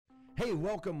Hey,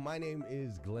 welcome. My name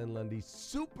is Glenn Lundy.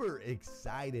 Super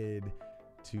excited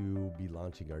to be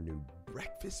launching our new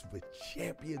Breakfast with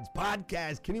Champions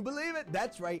podcast. Can you believe it?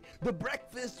 That's right. The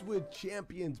Breakfast with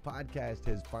Champions podcast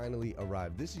has finally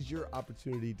arrived. This is your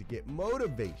opportunity to get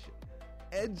motivation,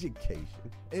 education,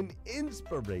 and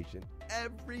inspiration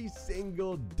every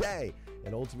single day.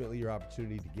 And ultimately, your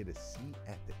opportunity to get a seat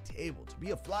at the table, to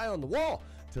be a fly on the wall,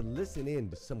 to listen in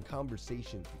to some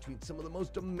conversations between some of the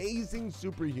most amazing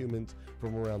superhumans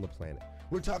from around the planet.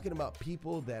 We're talking about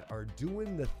people that are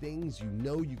doing the things you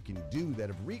know you can do, that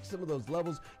have reached some of those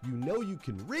levels you know you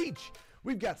can reach.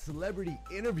 We've got celebrity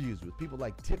interviews with people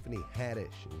like Tiffany Haddish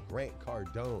and Grant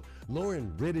Cardone,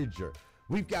 Lauren Rittiger.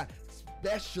 We've got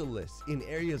specialists in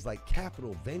areas like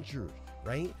capital ventures,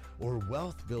 right? Or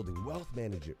wealth building, wealth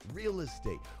management, real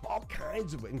estate, all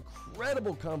kinds of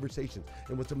incredible conversations.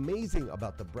 And what's amazing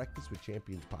about the Breakfast with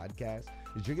Champions podcast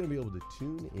is you're going to be able to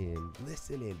tune in,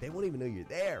 listen in. They won't even know you're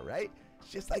there, right? It's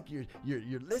just like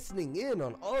you're listening in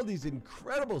on all these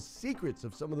incredible secrets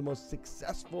of some of the most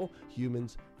successful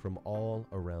humans from all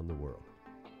around the world.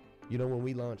 You know, when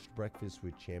we launched Breakfast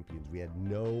with Champions, we had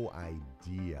no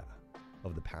idea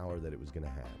of the power that it was going to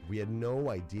have. We had no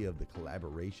idea of the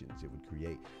collaborations it would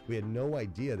create. We had no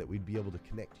idea that we'd be able to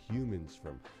connect humans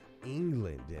from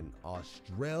England and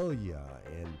Australia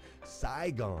and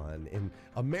Saigon and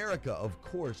America, of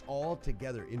course, all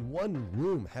together in one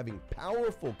room, having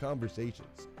powerful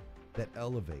conversations that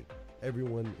elevate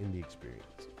everyone in the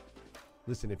experience.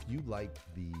 Listen, if you like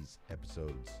these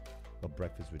episodes of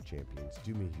Breakfast with Champions,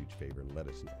 do me a huge favor and let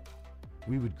us know.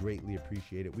 We would greatly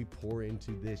appreciate it. We pour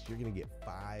into this. You're going to get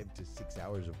 5 to 6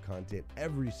 hours of content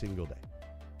every single day,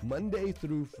 Monday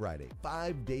through Friday,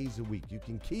 5 days a week. You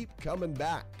can keep coming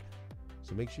back.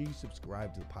 So make sure you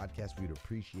subscribe to the podcast. We'd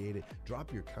appreciate it.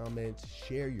 Drop your comments,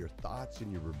 share your thoughts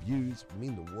and your reviews. It would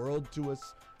mean the world to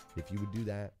us if you would do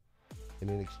that. And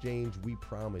in exchange, we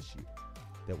promise you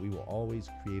that we will always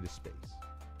create a space,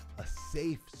 a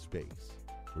safe space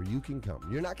where you can come.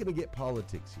 You're not going to get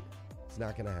politics here. It's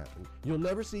not going to happen. You'll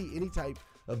never see any type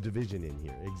of division in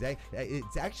here.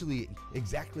 It's actually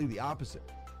exactly the opposite.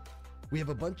 We have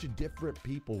a bunch of different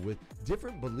people with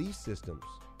different belief systems,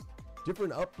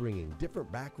 different upbringing, different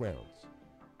backgrounds.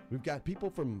 We've got people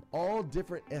from all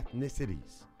different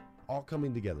ethnicities all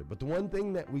coming together. But the one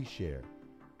thing that we share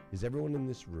is everyone in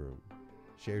this room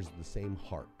shares the same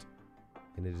heart.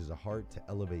 And it is a heart to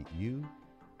elevate you,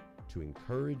 to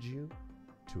encourage you,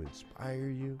 to inspire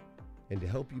you, and to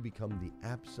help you become the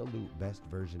absolute best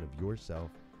version of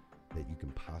yourself that you can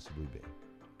possibly be.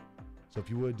 So if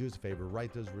you would, do us a favor,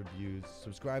 write those reviews,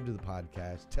 subscribe to the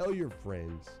podcast, tell your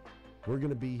friends. We're going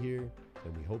to be here,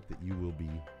 and we hope that you will be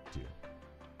too.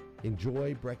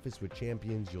 Enjoy Breakfast with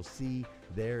Champions. You'll see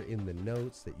there in the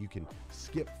notes that you can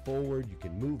skip forward, you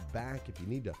can move back. If you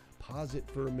need to pause it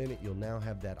for a minute, you'll now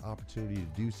have that opportunity to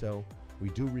do so. We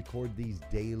do record these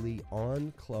daily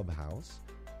on Clubhouse.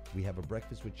 We have a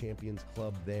Breakfast with Champions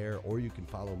club there, or you can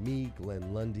follow me,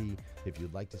 Glenn Lundy, if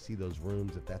you'd like to see those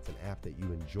rooms. If that's an app that you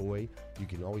enjoy, you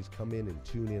can always come in and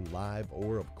tune in live,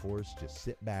 or of course, just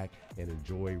sit back and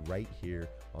enjoy right here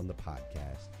on the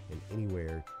podcast and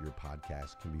anywhere your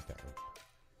podcast can be found.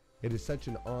 It is such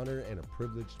an honor and a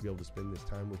privilege to be able to spend this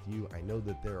time with you. I know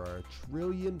that there are a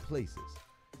trillion places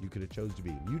you could have chose to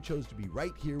be. You chose to be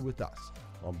right here with us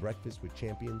on Breakfast with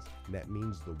Champions, and that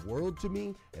means the world to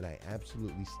me, and I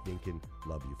absolutely stinking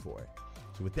love you for it.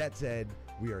 So with that said,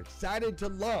 we are excited to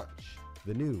launch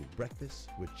the new Breakfast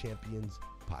with Champions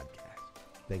podcast.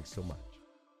 Thanks so much.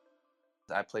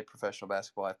 I played professional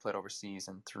basketball. I've played overseas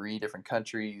in 3 different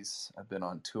countries. I've been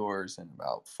on tours in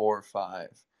about 4 or 5.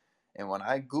 And when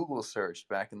I Google searched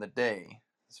back in the day,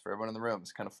 this is for everyone in the room,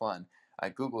 it's kind of fun. I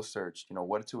Google searched,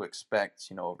 what to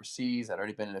expect, overseas. I'd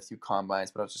already been in a few combines,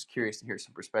 but I was just curious to hear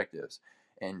some perspectives.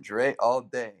 And Dre all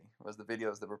day was the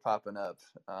videos that were popping up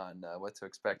on what to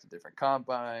expect at different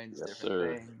combines,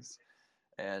 different things.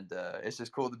 And it's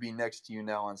just cool to be next to you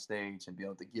now on stage and be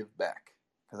able to give back,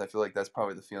 because I feel like that's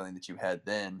probably the feeling that you had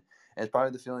then, and it's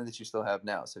probably the feeling that you still have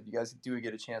now. So if you guys do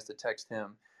get a chance to text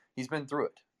him, he's been through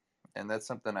it. And that's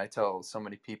something I tell so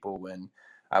many people when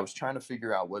I was trying to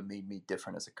figure out what made me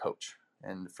different as a coach.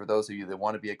 And for those of you that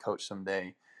want to be a coach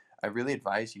someday, I really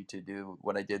advise you to do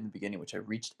what I did in the beginning, which I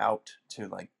reached out to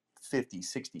like 50,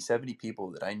 60, 70 people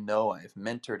that I know I've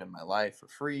mentored in my life for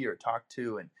free or talked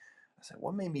to. And I said,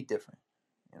 what made me different?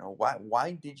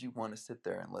 Why did you want to sit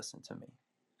there and listen to me?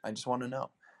 I just want to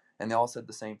know. And they all said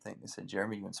the same thing. They said,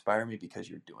 Jeremy, you inspire me because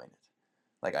you're doing it.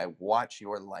 Like, I watch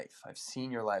your life. I've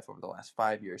seen your life over the last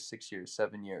 5 years, 6 years,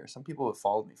 7 years. Some people have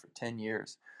followed me for 10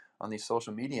 years on these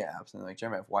social media apps, and they're like,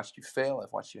 Jeremy, I've watched you fail,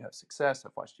 I've watched you have success,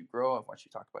 I've watched you grow, I've watched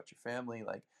you talk about your family.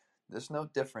 Like, there's no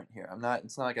different here.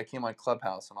 It's not like I came on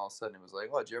Clubhouse and all of a sudden it was like,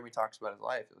 oh, Jeremy talks about his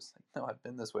life. It was like, no, I've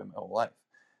been this way my whole life.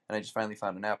 And I just finally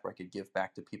found an app where I could give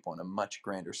back to people on a much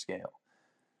grander scale.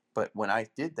 But when I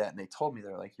did that and they told me,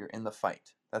 they're like, you're in the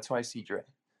fight. That's why I see Dre.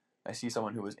 I see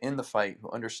someone who was in the fight, who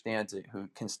understands it, who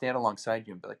can stand alongside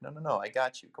you and be like, no, I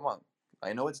got you. Come on.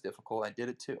 I know it's difficult. I did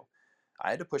it too. I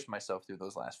had to push myself through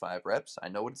those last 5 reps. I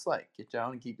know what it's like. Get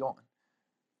down and keep going.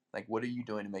 Like, what are you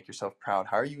doing to make yourself proud?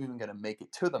 How are you even going to make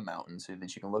it to the mountain so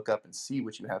that you can look up and see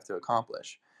what you have to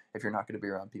accomplish if you're not going to be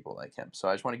around people like him? So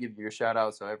I just want to give you a shout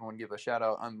out. So everyone give a shout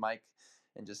out on Mike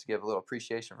and just give a little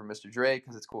appreciation for Mr. Dre,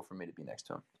 because it's cool for me to be next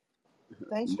to him.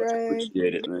 Thanks, Much Dre.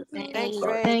 appreciated, man. Thanks,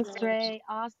 Dre. Thanks, Dre.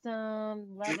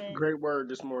 Awesome. Love it. Great word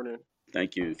this morning.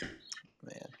 Thank you.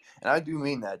 Man, and I do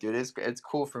mean that, dude. It's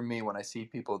cool for me when I see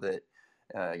people that,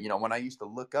 when I used to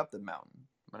look up the mountain,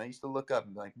 when I used to look up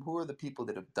and be like, who are the people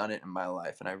that have done it in my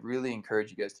life? And I really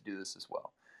encourage you guys to do this as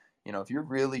well. If you're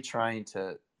really trying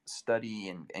to study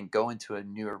and go into a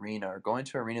new arena, or go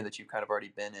into an arena that you've kind of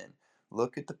already been in,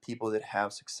 look at the people that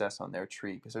have success on their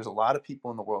tree, because there's a lot of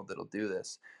people in the world that'll do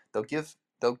this. They'll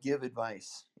give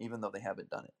advice even though they haven't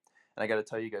done it. And I got to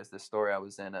tell you guys this story. I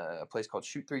was in a place called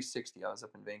Shoot 360. I was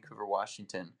up in Vancouver,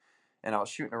 Washington, and I was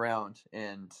shooting around,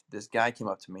 and this guy came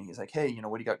up to me. He's like, hey,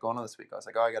 what do you got going on this week? I was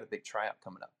like, oh, I got a big tryout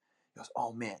coming up. He goes,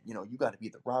 oh, man, you got to be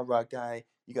the rah-rah guy.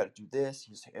 You got to do this.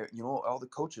 He's, all the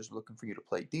coaches are looking for you to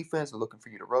play defense. They're looking for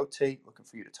you to rotate, looking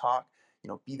for you to talk.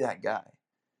 Be that guy.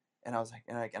 And I was like,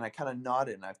 and I kind of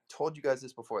nodded, and I've told you guys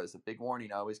this before. This is a big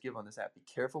warning I always give on this app. Be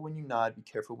careful when you nod. Be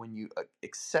careful when you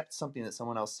accept something that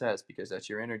someone else says, because that's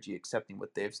your energy accepting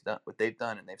what they've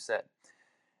done and they've said.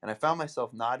 And I found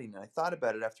myself nodding, and I thought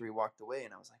about it after he walked away,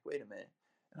 and I was like, wait a minute.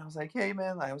 And I was like, hey,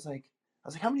 man, I was like,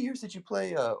 how many years did you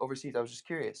play overseas? I was just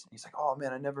curious. And he's like, oh,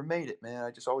 man, I never made it, man.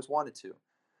 I just always wanted to.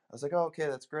 I was like, oh, okay,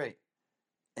 that's great.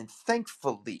 And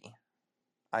thankfully,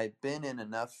 I'd been in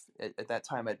enough, at that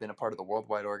time I'd been a part of the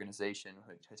worldwide organization,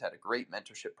 which has had a great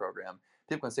mentorship program.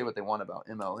 People can say what they want about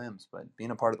MLMs, but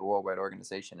being a part of the worldwide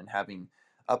organization and having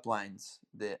uplines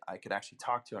that I could actually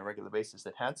talk to on a regular basis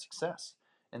that had success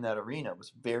in that arena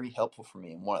was very helpful for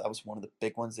me. And that was one of the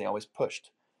big ones they always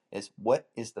pushed, is what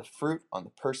is the fruit on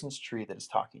the person's tree that is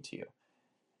talking to you?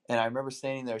 And I remember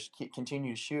standing there,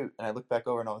 continue to shoot, and I looked back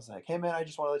over and I was like, hey man, I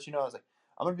just want to let you know, I was like,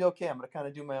 I'm going to be okay. I'm going to kind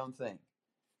of do my own thing.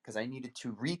 Because I needed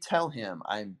to retell him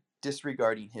I'm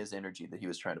disregarding his energy that he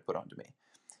was trying to put onto me.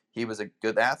 He was a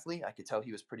good athlete. I could tell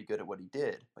he was pretty good at what he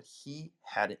did, but he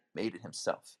hadn't made it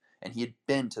himself. And he had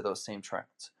been to those same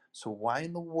tryouts. So why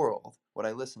in the world would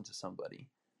I listen to somebody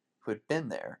who had been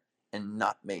there and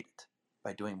not made it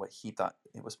by doing what he thought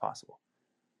it was possible?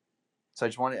 So I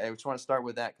just want to start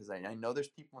with that, because I know there's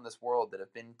people in this world that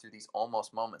have been through these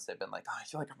almost moments. They've been like, oh, I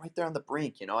feel like I'm right there on the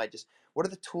brink. What are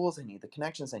the tools I need, the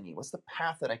connections I need? What's the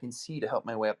path that I can see to help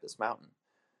my way up this mountain?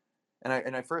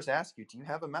 And I first ask you, do you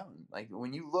have a mountain? Like,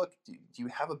 when you look, do you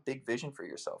have a big vision for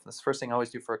yourself? That's the first thing I always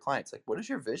do for a client. It's like, what is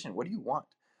your vision? What do you want?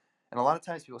 And a lot of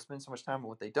times people spend so much time on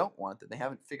what they don't want that they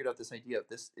haven't figured out this idea of,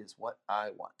 this is what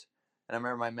I want. And I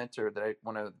remember my mentor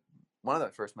one of the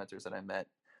first mentors that I met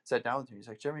sat down with me. He's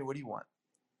like, Jeremy, what do you want?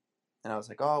 And I was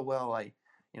like, oh, well, I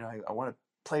want to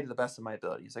play to the best of my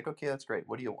ability. He's like, okay, that's great.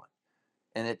 What do you want?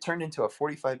 And it turned into a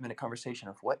 45-minute conversation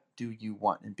of what do you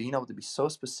want, and being able to be so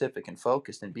specific and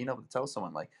focused, and being able to tell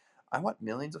someone, like, I want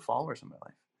millions of followers in my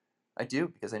life. I do,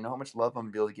 because I know how much love I'm going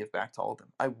to be able to give back to all of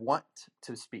them. I want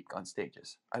to speak on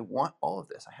stages. I want all of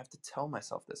this. I have to tell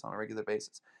myself this on a regular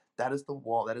basis. That is the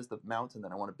wall. That is the mountain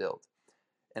that I want to build.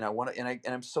 And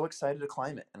I'm so excited to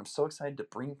climb it. And I'm so excited to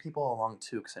bring people along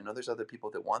too, because I know there's other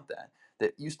people that want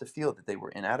that used to feel that they were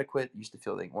inadequate, used to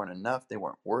feel they weren't enough, they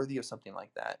weren't worthy of something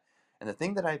like that. And the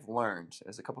thing that I've learned,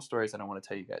 there's a couple stories that I want to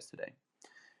tell you guys today,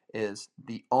 is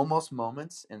the almost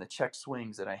moments and the check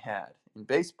swings that I had in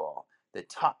baseball that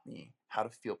taught me how to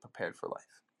feel prepared for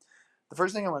life. The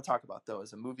first thing I want to talk about, though,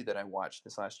 is a movie that I watched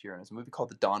this last year, and it's a movie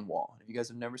called The Dawn Wall. If you guys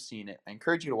have never seen it, I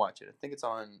encourage you to watch it.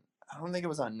 I don't think it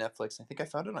was on Netflix. I think I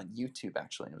found it on YouTube,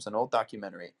 actually. And it was an old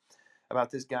documentary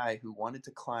about this guy who wanted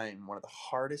to climb one of the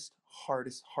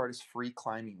hardest free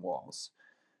climbing walls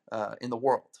in the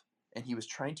world. And he was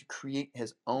trying to create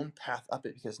his own path up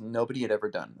it, because nobody had ever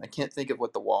done it. I can't think of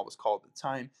what the wall was called at the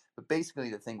time, but basically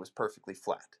the thing was perfectly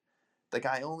flat. The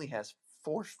guy only has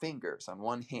 4 fingers on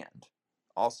one hand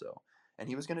also, and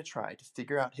he was going to try to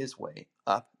figure out his way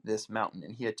up this mountain,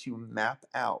 and he had to map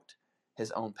out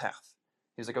his own path.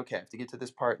 He was like, okay, I have to get to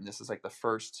this part, and this is like the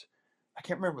first, I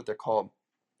can't remember what they're called.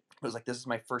 It was like, this is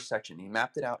my first section. He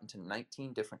mapped it out into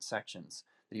 19 different sections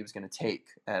that he was going to take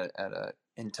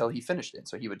until he finished it.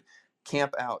 So he would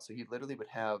camp out. So he literally would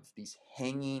have these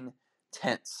hanging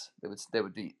tents that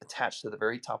would be attached to the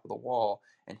very top of the wall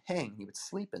and hang. He would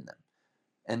sleep in them.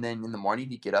 And then in the morning,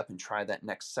 he'd get up and try that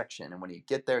next section. And when he'd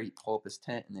get there, he'd pull up his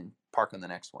tent and then park on the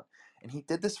next one. And he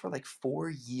did this for like 4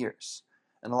 years.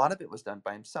 And a lot of it was done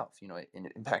by himself. It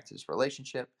impacted his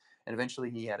relationship. And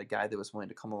eventually he had a guy that was willing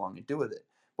to come along and do with it.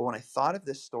 But when I thought of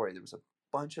this story, there was a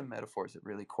bunch of metaphors that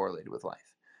really correlated with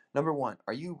life. Number one,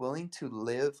 are you willing to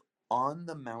live on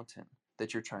the mountain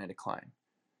that you're trying to climb?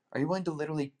 Are you willing to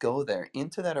literally go there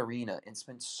into that arena and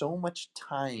spend so much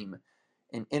time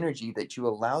and energy that you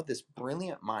allow this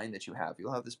brilliant mind that you have,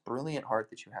 you'll have this brilliant heart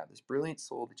that you have, this brilliant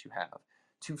soul that you have,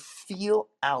 to feel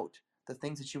out the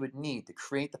things that you would need to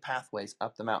create the pathways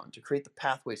up the mountain, to create the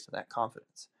pathways to that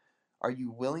confidence? Are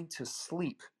you willing to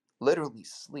sleep, literally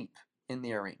sleep, in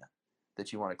the arena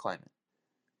that you want to climb in?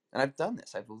 And I've done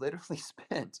this. I've literally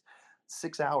spent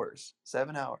 6 hours,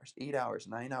 7 hours, 8 hours,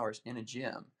 9 hours in a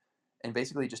gym and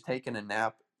basically just taken a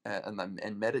nap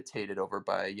and meditated over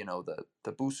by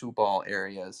the Busu ball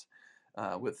areas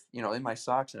with in my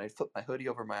socks, and I flip my hoodie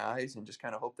over my eyes and just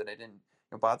kind of hope that I didn't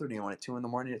bother anyone at 2 in the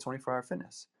morning at 24-hour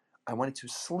fitness. I wanted to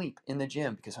sleep in the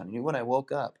gym because I knew when I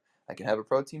woke up I could have a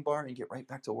protein bar and get right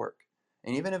back to work.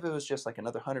 And even if it was just like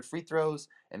another 100 free throws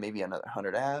and maybe another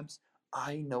 100 abs,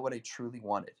 I know what I truly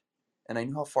wanted. And I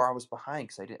knew how far I was behind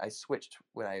because I switched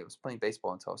when I was playing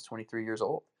baseball until I was 23 years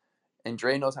old. And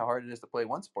Dre knows how hard it is to play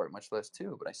one sport, much less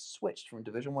two. But I switched from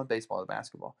Division I baseball to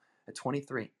basketball at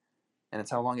 23. And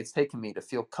it's how long it's taken me to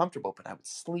feel comfortable. But I would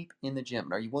sleep in the gym.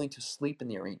 And are you willing to sleep in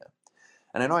the arena?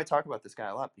 And I know I talk about this guy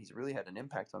a lot, but he's really had an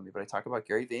impact on me. But I talk about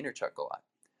Gary Vaynerchuk a lot.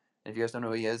 And if you guys don't know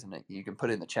who he is, and you can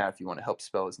put it in the chat if you want to help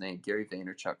spell his name, Gary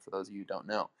Vaynerchuk, for those of you who don't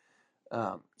know.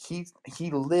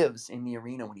 He lives in the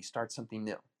arena when he starts something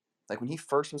new. Like when he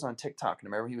first was on TikTok, and I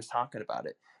remember he was talking about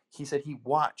it, he said he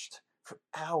watched for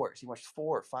hours. He watched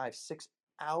 4, 5, 6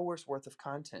 hours worth of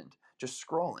content just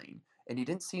scrolling. And he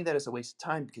didn't see that as a waste of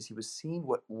time because he was seeing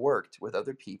what worked with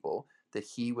other people that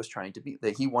he was trying to be,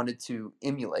 that he wanted to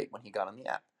emulate when he got on the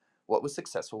app. What was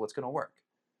successful, what's going to work.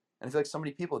 And I feel like so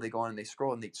many people, they go on and they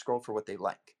scroll for what they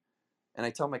like. And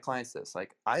I tell my clients this,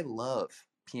 like, I love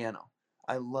piano.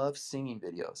 I love singing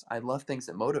videos. I love things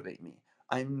that motivate me.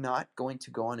 I'm not going to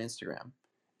go on Instagram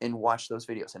and watch those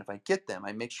videos. And if I get them,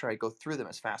 I make sure I go through them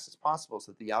as fast as possible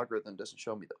so that the algorithm doesn't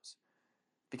show me those.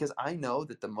 Because I know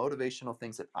that the motivational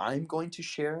things that I'm going to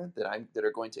share that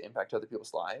are going to impact other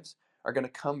people's lives are going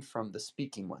to come from the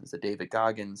speaking ones, the David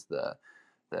Goggins, the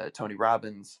Tony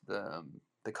Robbins,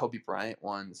 the Kobe Bryant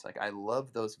ones. Like, I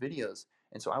love those videos.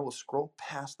 And so I will scroll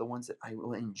past the ones that I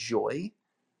will enjoy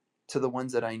to the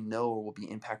ones that I know will be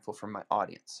impactful for my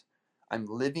audience. I'm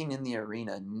living in the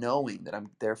arena knowing that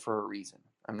I'm there for a reason.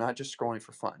 I'm not just scrolling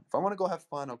for fun. If I want to go have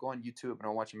fun, I'll go on YouTube and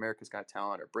I'll watch America's Got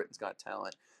Talent or Britain's Got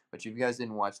Talent. But if you guys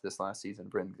didn't watch this last season,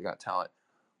 Britain's Got Talent,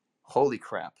 holy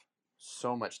crap,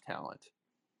 so much talent.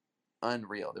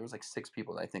 Unreal. There was like 6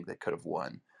 people that I think that could have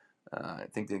won. I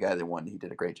think the guy that won, he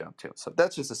did a great job too. So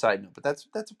that's just a side note, but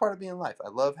that's a part of being in life. I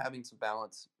love having some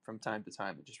balance from time to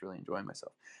time and just really enjoying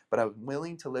myself. But I was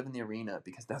willing to live in the arena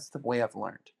because that's the way I've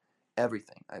learned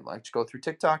everything. I like to go through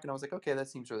TikTok and I was like, okay, that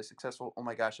seems really successful. Oh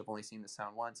my gosh, I've only seen this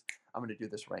sound once. I'm going to do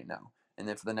this right now. And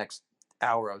then for the next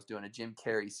hour, I was doing a Jim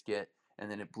Carrey skit and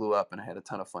then it blew up and I had a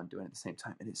ton of fun doing it at the same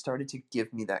time. And it started to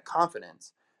give me that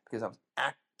confidence because I was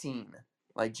acting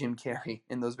like Jim Carrey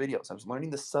in those videos. I was learning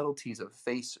the subtleties of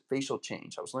facial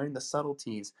change. I was learning the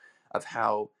subtleties of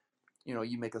how,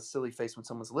 you make a silly face when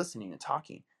someone's listening and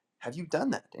talking. Have you done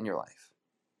that in your life?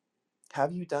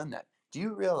 Have you done that? Do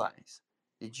you realize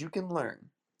that you can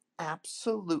learn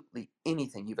absolutely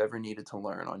anything you've ever needed to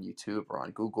learn on YouTube or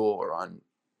on Google or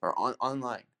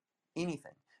online?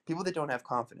 Anything. People that don't have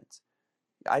confidence.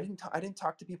 I didn't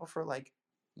talk to people for like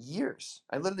years.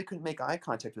 I literally couldn't make eye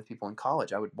contact with people in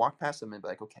college. I would walk past them and be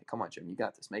like, okay, come on, Jim, you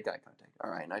got this. Make eye contact. All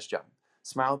right, nice job.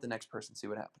 Smile at the next person, see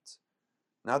what happens.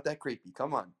 Not that creepy.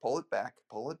 Come on, pull it back,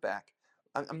 pull it back.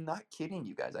 I'm not kidding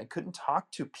you guys. I couldn't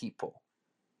talk to people.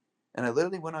 And I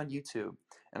literally went on YouTube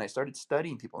and I started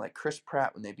studying people like Chris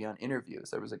Pratt when they'd be on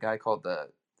interviews. There was a guy called the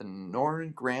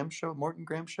Morgan Graham Show.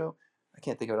 I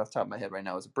can't think of it off the top of my head right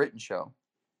now. It was a Britain show.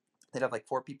 They'd have like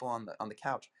 4 people on the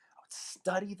couch. I would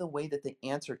study the way that they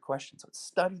answered questions. I would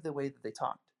study the way that they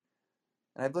talked.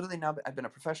 And I've literally now, I've been a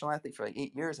professional athlete for like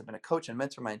 8 years. I've been a coach and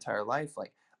mentor my entire life.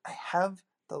 Like, I have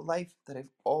the life that I've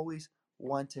always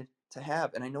wanted to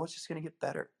have. And I know it's just going to get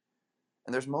better.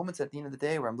 And there's moments at the end of the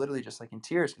day where I'm literally just like in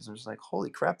tears because I'm just like, holy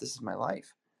crap, this is my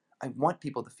life. I want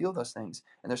people to feel those things.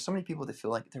 And there's so many people that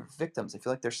feel like they're victims. They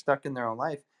feel like they're stuck in their own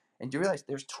life. And you realize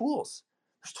there's tools.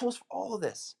 There's tools for all of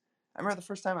this. I remember the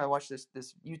first time I watched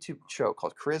this YouTube show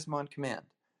called Charisma on Command,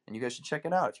 and you guys should check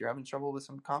it out if you're having trouble with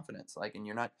some confidence, like, and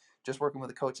you're not just working with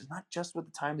a coach. It's not just with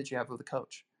the time that you have with a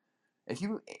coach. If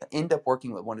you end up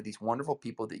working with one of these wonderful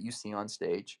people that you see on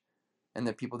stage, and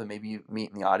the people that maybe you meet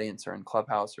in the audience or in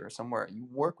Clubhouse or somewhere, you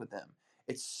work with them,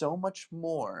 it's so much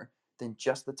more than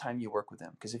just the time you work with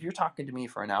them. Because if you're talking to me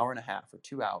for an hour and a half or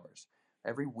 2 hours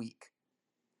every week,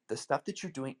 the stuff that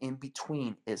you're doing in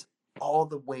between is all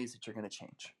the ways that you're going to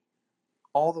change.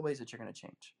 All the ways that you're going to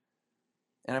change.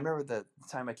 And I remember the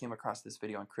time I came across this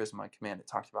video on Charisma on Command, it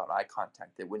talked about eye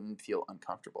contact that wouldn't feel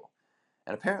uncomfortable.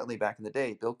 And apparently back in the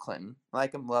day, Bill Clinton,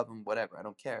 like him, love him, whatever, I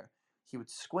don't care, he would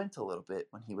squint a little bit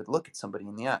when he would look at somebody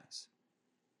in the eyes.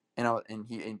 And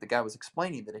the guy was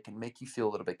explaining that it can make you feel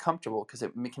a little bit comfortable because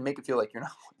it can make it feel like you're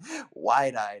not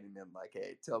wide-eyed and then like,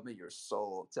 hey, tell me your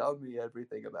soul, tell me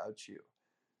everything about you.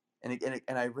 And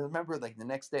I remember like the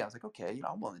next day I was like, okay,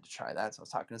 I'm willing to try that. So I was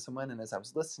talking to someone, and as I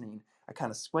was listening, I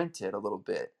kind of squinted a little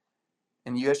bit.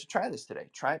 And you guys should try this today.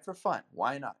 Try it for fun.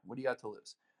 Why not? What do you got to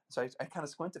lose? So I kind of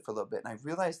squinted for a little bit, and I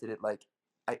realized that it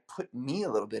put me a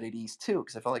little bit at ease too,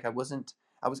 because I felt like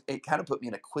it kind of put me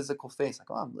in a quizzical face,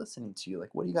 like, oh, I'm listening to you.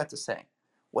 Like, what do you got to say?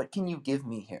 What can you give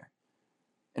me here?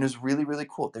 And it was really, really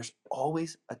cool. There's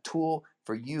always a tool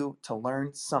for you to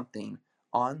learn something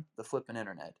on the flipping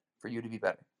internet for you to be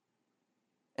better.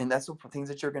 And that's the things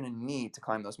that you're going to need to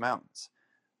climb those mountains.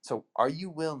 So are you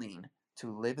willing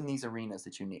to live in these arenas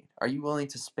that you need? Are you willing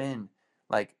to spend,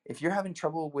 like, if you're having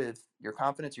trouble with your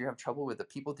confidence, or you have trouble with the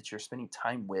people that you're spending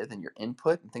time with and your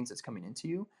input and things that's coming into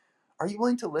you, are you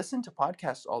willing to listen to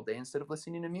podcasts all day instead of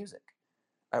listening to music?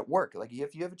 At work, like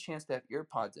if you have a chance to have ear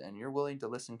pods in, you're willing to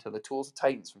listen to the Tools of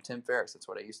Titans from Tim Ferriss. That's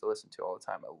what I used to listen to all the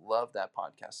time. I love that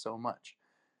podcast so much,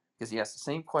 because he asks the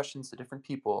same questions to different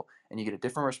people, and you get a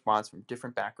different response from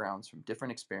different backgrounds, from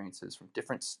different experiences, from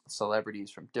different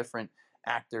celebrities, from different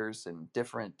actors and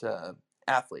different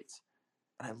athletes.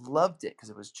 And I loved it because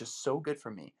it was just so good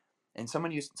for me. And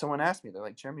someone asked me, they're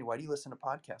like, Jeremy, why do you listen to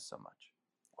podcasts so much?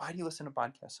 Why do you listen to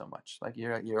podcasts so much? Like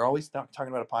you're always talking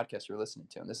about a podcast you're listening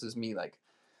to. And this is me like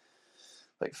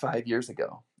 5 years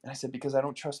ago. And I said, because I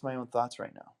don't trust my own thoughts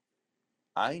right now.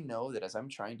 I know that as I'm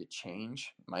trying to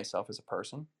change myself as a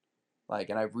person,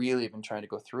 and I've really been trying to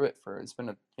go through it it's been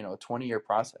a 20-year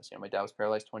process. My dad was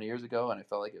paralyzed 20 years ago, and I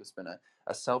felt like it's been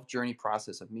a self-journey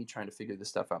process of me trying to figure this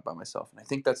stuff out by myself. And I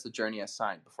think that's the journey I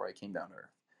signed before I came down to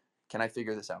earth. Can I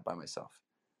figure this out by myself?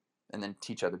 And then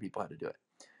teach other people how to do it.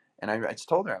 And I just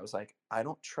told her, I was like, I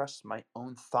don't trust my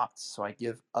own thoughts, so I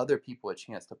give other people a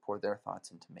chance to pour their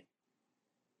thoughts into me.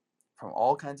 From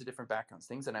all kinds of different backgrounds,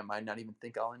 things that I might not even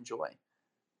think I'll enjoy.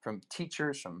 From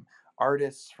teachers, from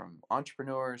artists, from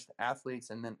entrepreneurs, athletes.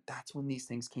 And then that's when these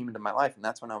things came into my life. And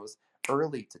that's when I was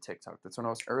early to TikTok. That's when I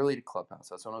was early to Clubhouse.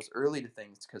 That's when I was early to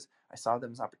things, because I saw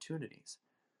them as opportunities.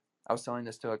 I was telling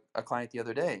this to a client the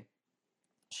other day.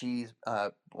 She's,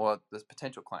 this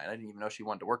potential client, I didn't even know she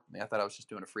wanted to work with me. I thought I was just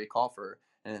doing a free call for her.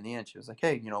 And in the end, she was like,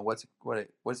 hey, what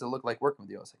does it look like working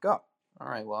with you? I was like, oh, all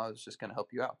right, well, I was just going to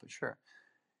help you out, but sure.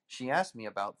 She asked me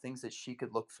about things that she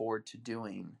could look forward to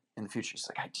doing in the future.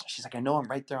 She's like, I know I'm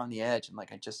right there on the edge, and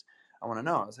I want to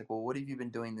know. I was like, well, what have you been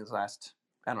doing these last,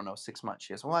 I don't know, 6 months?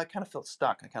 She goes, well, I kind of felt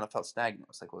stuck. I kind of felt stagnant. I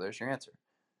was like, well, there's your answer.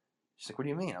 She's like, what do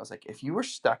you mean? I was like, if you were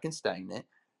stuck and stagnant,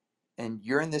 and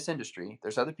you're in this industry,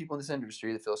 there's other people in this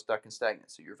industry that feel stuck and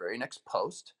stagnant. So your very next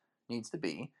post needs to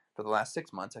be, for the last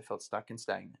 6 months, I felt stuck and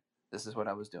stagnant. This is what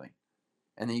I was doing.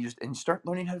 And then you start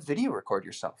learning how to video record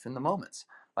yourself in the moments.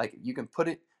 Like you can put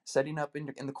it, setting up in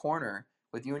the corner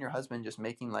with you and your husband, just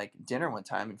making like dinner one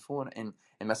time and fooling and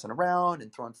messing around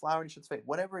and throwing flour in each other's face.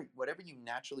 Whatever you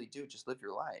naturally do, just live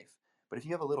your life. But if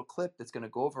you have a little clip that's going to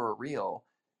go over a reel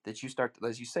that you start,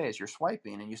 as you say, as you're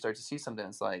swiping and you start to see something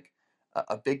that's like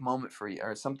a big moment for you,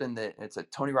 or something that it's a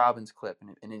Tony Robbins clip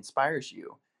and it inspires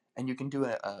you, and you can do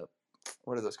a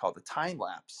what are those called? The time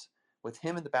lapse with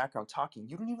him in the background talking.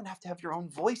 You don't even have to have your own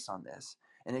voice on this,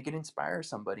 and it can inspire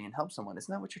somebody and help someone.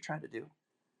 Isn't that what you're trying to do?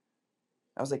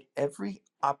 I was like, every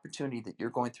opportunity that you're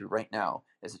going through right now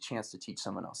is a chance to teach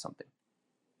someone else something.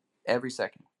 Every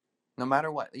second. No matter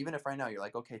what. Even if right now you're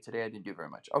like, okay, today I didn't do very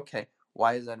much. Okay,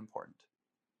 why is that important?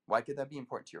 Why could that be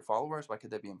important to your followers? Why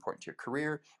could that be important to your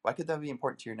career? Why could that be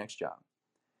important to your next job?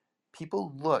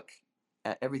 People look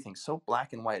at everything so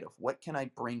black and white of what can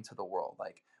I bring to the world?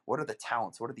 Like, what are the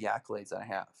talents? What are the accolades that I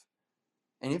have?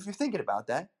 And if you're thinking about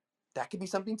that, that could be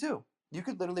something too. You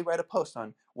could literally write a post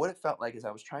on what it felt like as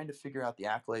I was trying to figure out the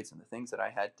accolades and the things that I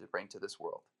had to bring to this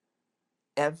world.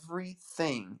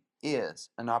 Everything is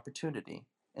an opportunity,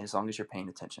 and as long as you're paying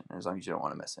attention, and as long as you don't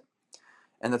want to miss it.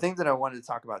 And the thing that I wanted to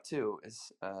talk about too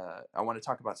is I want to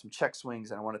talk about some check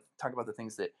swings, and I want to talk about the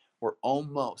things that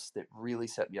that really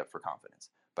set me up for confidence.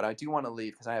 But I do want to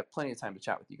leave because I have plenty of time to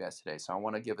chat with you guys today. So I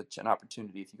want to give an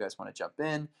opportunity if you guys want to jump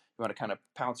in, you want to kind of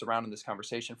pounce around in this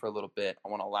conversation for a little bit. I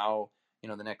want to allow,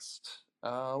 the next,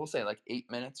 we'll say like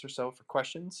 8 minutes or so for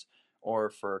questions or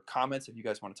for comments. If you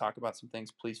guys want to talk about some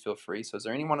things, please feel free. So is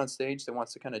there anyone on stage that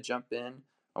wants to kind of jump in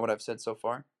on what I've said so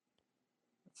far?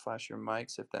 Flash your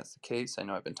mics if that's the case. I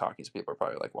know I've been talking, so people are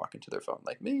probably like walking to their phone,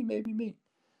 like me, maybe me.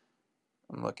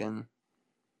 I'm looking.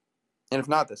 And if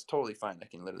not, that's totally fine. I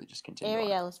can literally just continue.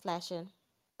 Ariel is flashing.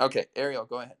 Okay, Ariel,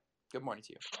 go ahead. Good morning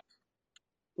to you.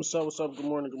 What's up? What's up? Good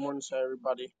morning. Good morning to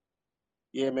everybody.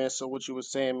 Yeah, man. So what you were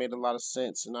saying made a lot of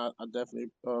sense, and I definitely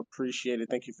appreciate it.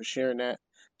 Thank you for sharing that.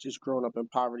 Just growing up in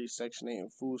poverty, Section 8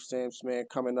 and food stamps, man.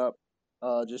 Coming up,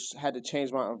 just had to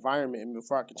change my environment, and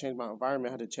before I could change my environment,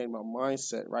 I had to change my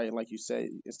mindset, right? And like you said,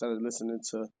 instead of listening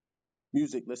to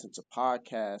music, listen to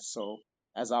podcasts. So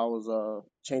as I was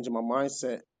changing my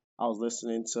mindset, I was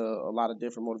listening to a lot of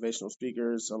different motivational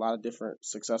speakers, a lot of different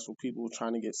successful people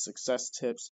trying to get success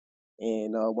tips.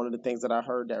 And one of the things that I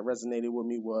heard that resonated with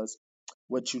me was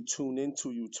what you tune into,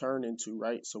 you turn into,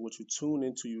 right? So what you tune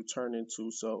into, you turn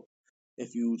into. So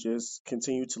if you just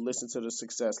continue to listen to the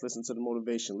success, listen to the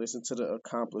motivation, listen to the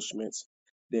accomplishments,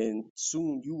 then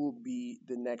soon you will be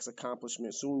the next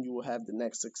accomplishment. Soon you will have the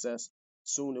next success.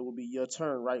 Soon it will be your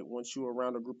turn, right? Once you're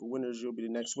around a group of winners, you'll be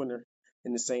the next winner.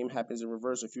 And the same happens in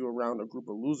reverse. If you're around a group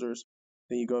of losers,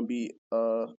 then you're going to be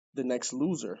the next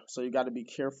loser. So you got to be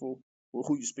careful with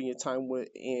who you spend your time with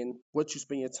and what you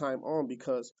spend your time on,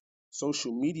 because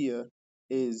social media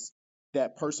is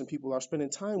that person people are spending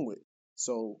time with.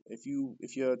 So if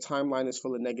your timeline is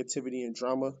full of negativity and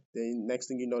drama, then next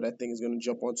thing you know, that thing is going to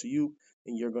jump onto you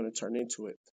and you're going to turn into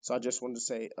it. So I just wanted to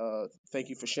say thank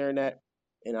you for sharing that,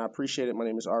 and I appreciate it. My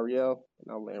name is Ariel,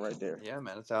 and I'll land right there. Yeah,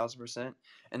 man, 1,000%.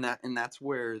 And that's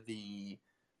where the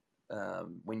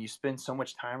when you spend so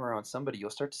much time around somebody, you'll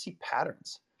start to see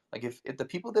patterns. Like if the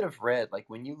people that have read, like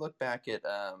when you look back at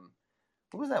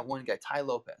who was that one guy, Ty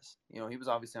Lopez? He was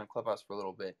obviously on Clubhouse for a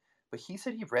little bit, but he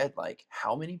said he read like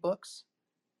how many books,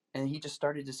 and he just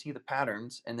started to see the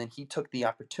patterns, and then he took the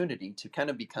opportunity to kind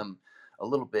of become a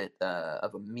little bit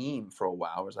of a meme for a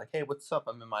while. It was like, hey, what's up?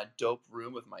 I'm in my dope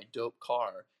room with my dope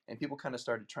car, and people kind of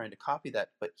started trying to copy that,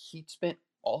 but he spent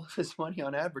all of his money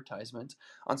on advertisements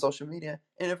on social media,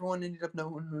 and everyone ended up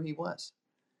knowing who he was.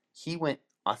 He went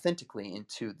authentically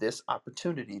into this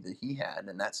opportunity that he had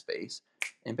in that space,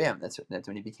 and bam, that's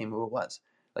when he became who it was.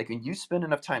 Like when you spend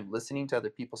enough time listening to other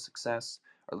people's success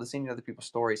or listening to other people's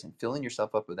stories and filling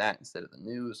yourself up with that instead of the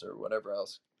news or whatever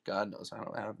else, God knows, I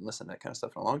haven't listened to that kind of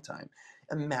stuff in a long time.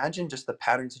 Imagine just the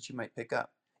patterns that you might pick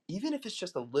up. Even if it's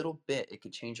just a little bit, it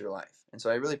could change your life. And so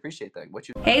I really appreciate that.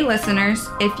 Hey listeners,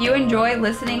 if you enjoy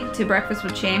listening to Breakfast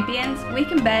with Champions, we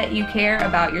can bet you care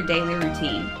about your daily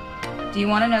routine. Do you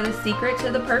want to know the secret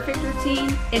to the perfect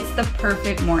routine? It's the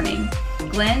perfect morning.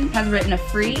 Glenn has written a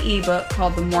free ebook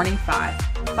called The Morning 5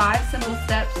 Simple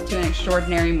Steps to an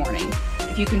Extraordinary Morning.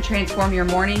 If you can transform your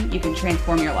morning, you can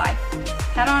transform your life.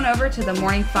 Head on over to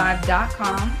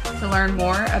themorning5.com to learn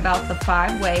more about the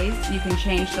 5 ways you can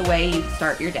change the way you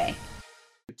start your day.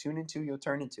 Tune into, you'll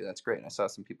turn into. That's great. I saw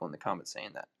some people in the comments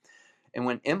saying that. And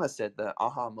when Emma said the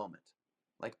aha moment,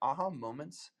 like aha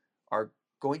moments are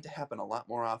going to happen a lot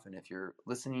more often if you're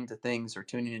listening to things or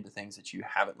tuning into things that you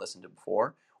haven't listened to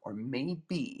before. Or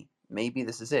maybe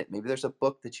this is it. Maybe there's a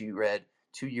book that you read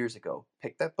 2 years ago.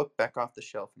 Pick that book back off the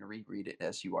shelf and reread it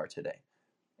as you are today.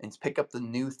 And pick up the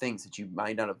new things that you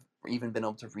might not have even been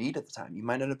able to read at the time. You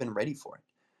might not have been ready for it.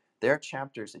 There are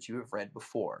chapters that you have read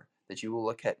before that you will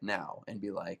look at now and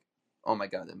be like, oh my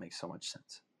God, that makes so much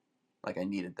sense. Like I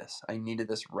needed this. I needed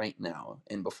this right now.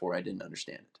 And before I didn't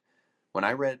understand it. When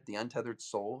I read The Untethered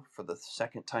Soul for the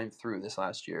second time through this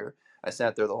last year, I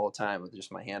sat there the whole time with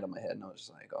just my hand on my head and I was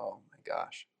just like, oh my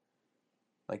gosh.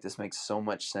 Like this makes so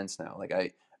much sense now.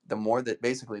 Like the more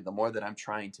that I'm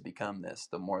trying to become this,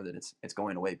 the more that it's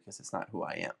going away because it's not who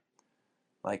I am.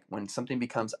 Like when something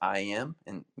becomes I am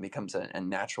and becomes a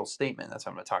natural statement, that's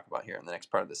what I'm going to talk about here in the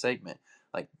next part of the segment.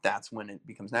 Like that's when it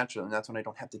becomes natural, and that's when I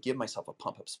don't have to give myself a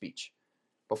pump up speech.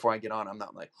 Before I get on, I'm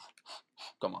not like,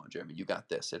 come on, Jeremy, you got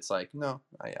this. It's like, no,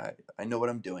 I know what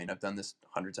I'm doing. I've done this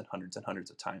hundreds and hundreds and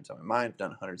hundreds of times on my mind. I've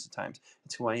done it hundreds of times.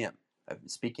 It's who I am. I've been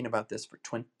speaking about this for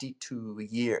 22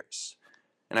 years.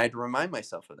 And I had to remind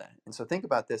myself of that. And so think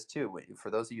about this too. For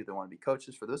those of you that want to be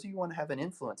coaches, for those of you who want to have an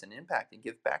influence and impact and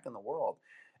give back in the world,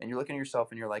 and you're looking at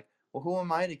yourself and you're like, well, who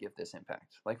am I to give this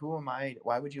impact? Like, who am I?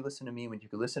 Why would you listen to me when you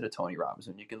could listen to Tony Robbins,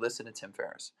 when you could listen to Tim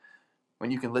Ferriss? when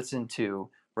you can listen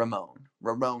to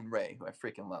Ramon Ray, who I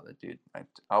freaking love it, dude. I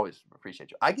always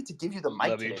appreciate you. I get to give you the mic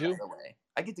Love you today, too. by the way.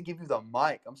 I get to give you the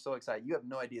mic. I'm so excited. You have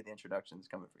no idea the introduction is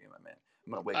coming for you, my man.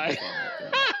 I'm gonna wake my family up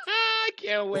doing I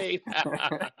can't wait.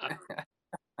 that.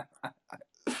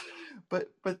 but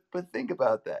think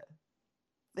about that.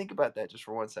 Think about that just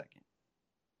for 1 second.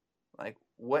 Like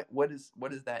what is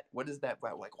that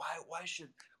about? Like why should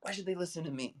they listen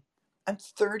to me? I'm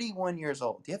 31 years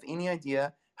old. Do you have any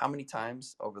idea how many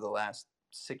times over the last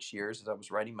 6 years, as I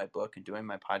was writing my book and doing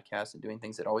my podcast and doing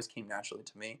things that always came naturally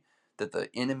to me, that the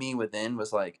enemy within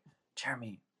was like,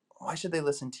 Jeremy, why should they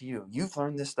listen to you? You've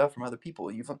learned this stuff from other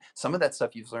people. Some of that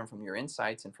stuff you've learned from your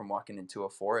insights and from walking into a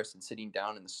forest and sitting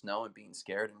down in the snow and being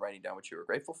scared and writing down what you were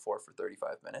grateful for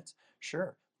 35 minutes.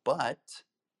 Sure, but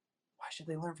why should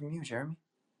they learn from you, Jeremy?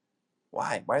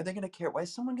 Why? Why are they going to care? Why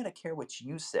is someone going to care what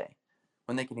you say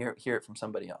when they can hear it from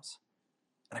somebody else?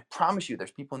 And I promise you,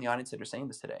 there's people in the audience that are saying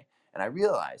this today. And I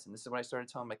realized, and this is what I started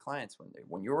telling my clients,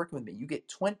 when you're working with me, you get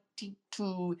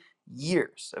 22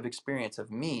 years of experience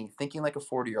of me thinking like a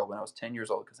 40-year-old when I was 10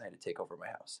 years old because I had to take over my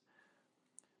house.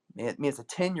 Me as a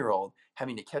 10-year-old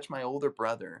having to catch my older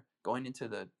brother going into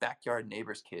the backyard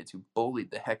neighbors' kids who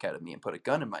bullied the heck out of me and put a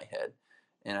gun in my head.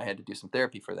 And I had to do some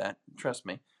therapy for that, trust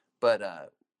me. But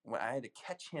when I had to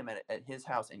catch him at his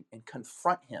house and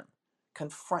confront him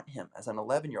as an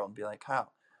 11-year-old and be like,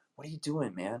 Kyle, what are you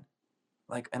doing, man?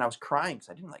 Like, and I was crying because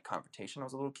I didn't like confrontation. I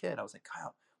was a little kid. I was like,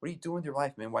 Kyle, what are you doing with your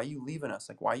life, man? Why are you leaving us?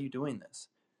 Like, why are you doing this?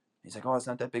 And he's like, oh, it's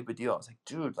not that big of a deal. I was like,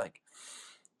 dude,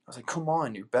 come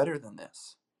on, you're better than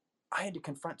this. I had to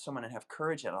confront someone and have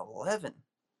courage at 11.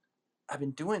 I've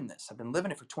been doing this. I've been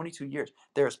living it for 22 years.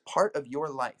 There's part of your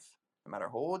life, no matter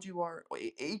how old you are,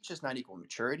 age does not equal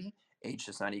maturity. Age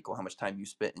does not equal how much time you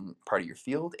spent in part of your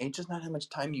field. Age does not how much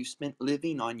time you spent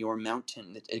living on your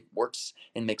mountain. It works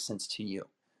and makes sense to you.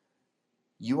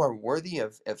 You are worthy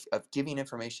of giving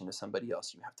information to somebody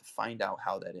else. You have to find out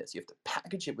how that is. You have to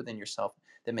package it within yourself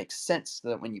that makes sense so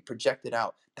that when you project it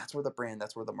out, that's where the brand,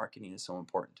 that's where the marketing is so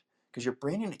important. Because you're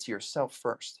branding it to yourself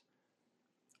first.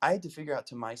 I had to figure out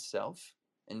to myself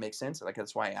and make sense. Like,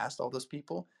 that's why I asked all those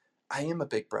people. I am a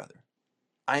big brother.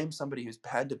 I am somebody who's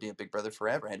had to be a big brother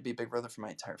forever. I had to be a big brother for my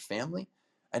entire family.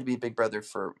 I had to be a big brother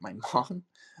for my mom.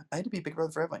 I had to be a big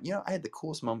brother for everyone. You know, I had the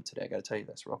coolest moment today. I got to tell you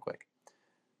this real quick.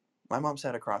 My mom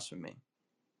sat across from me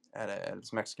at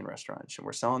this Mexican restaurant.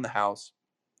 We're selling the house,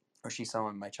 or she's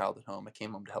selling my childhood home. I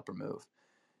came home to help her move.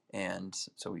 And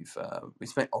so we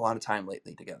spent a lot of time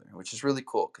lately together, which is really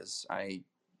cool because I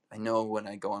know when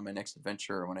I go on my next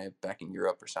adventure or when I'm back in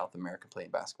Europe or South America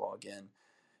playing basketball again,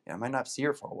 I might not see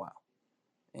her for a while.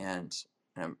 And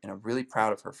I'm really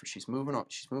proud of her for she's moving on.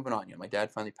 She's moving on. My dad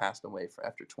finally passed away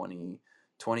after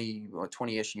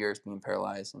 20-ish years being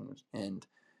paralyzed. And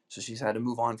so she's had to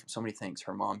move on from so many things.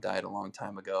 Her mom died a long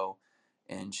time ago.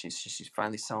 And she's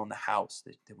finally selling the house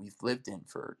that we've lived in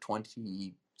for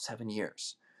 27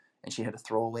 years. And she had to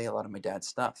throw away a lot of my dad's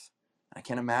stuff. And I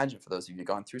can't imagine for those of you who've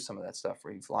gone through some of that stuff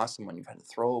where you've lost someone, you've had to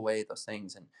throw away those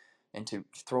things and to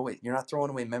throw away, you're not throwing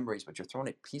away memories, but you're throwing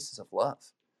away pieces of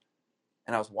love.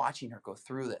 And I was watching her go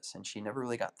through this, and she never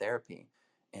really got therapy,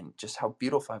 and just how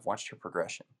beautiful I've watched her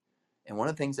progression. And one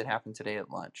of the things that happened today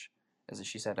at lunch is that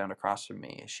she sat down across from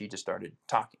me and she just started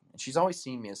talking. And she's always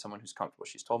seen me as someone who's comfortable.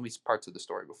 She's told me parts of the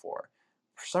story before.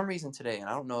 For some reason today, and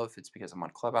I don't know if it's because I'm on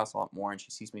Clubhouse a lot more and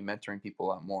she sees me mentoring people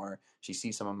a lot more. She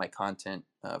sees some of my content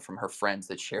from her friends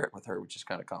that share it with her, which is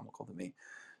kind of comical to me.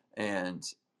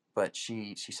 But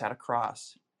she sat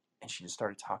across and she just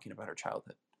started talking about her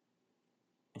childhood.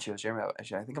 And she goes, Jeremy, I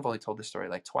think I've only told this story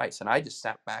like twice. And I just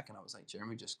sat back and I was like,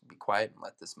 Jeremy, just be quiet and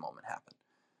let this moment happen.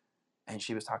 And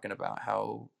she was talking about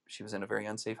how she was in a very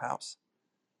unsafe house.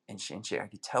 And I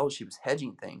could tell she was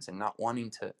hedging things and not wanting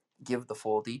to give the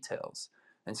full details.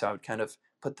 And so I would kind of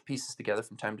put the pieces together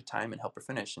from time to time and help her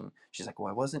finish. And she's like,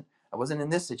 well, I wasn't in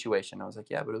this situation. I was like,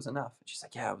 yeah, but it was enough. And she's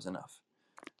like, yeah, it was enough.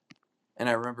 And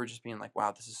I remember just being like,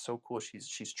 wow, this is so cool.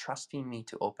 She's trusting me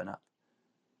to open up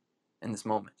in this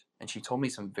moment. And she told me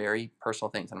some very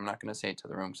personal things. And I'm not going to say it to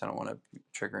the room because I don't want to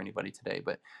trigger anybody today,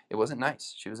 but it wasn't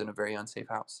nice. She was in a very unsafe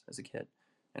house as a kid.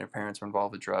 And her parents were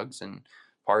involved with drugs and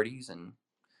parties, and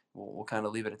we'll kind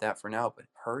of leave it at that for now. But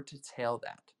her to tell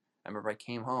that, I remember I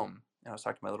came home and I was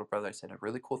talking to my little brother. I said, a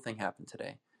really cool thing happened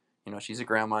today. She's a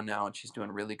grandma now and she's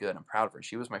doing really good. I'm proud of her.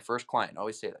 She was my first client. I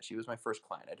always say that. She was my first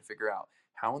client. I had to figure out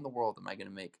how in the world am I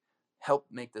going to help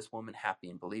make this woman happy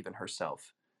and believe in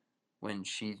herself. When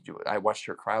I watched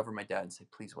her cry over my dad and say,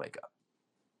 please wake up.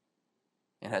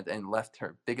 and left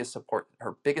her biggest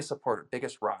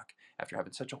rock after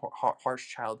having such a harsh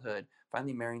childhood,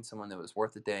 finally marrying someone that was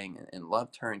worth a dang and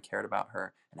loved her and cared about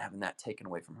her, and having that taken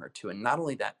away from her too. And not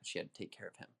only that, but she had to take care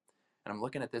of him. And I'm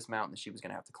looking at this mountain that she was going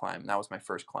to have to climb, and that was my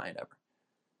first client ever.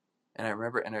 And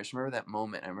I just remember that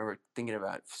moment. I remember thinking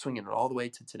about swinging it all the way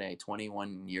to today,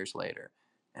 21 years later,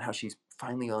 and how she's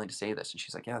finally willing to say this. And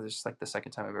she's like, yeah, this is like the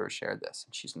second time I've ever shared this.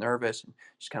 And she's nervous, and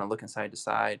she's kind of looking side to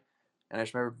side. And I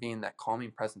just remember being that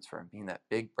calming presence for her, and being that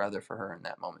big brother for her in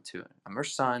that moment too. I'm her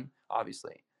son,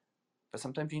 obviously, but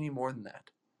sometimes you need more than that.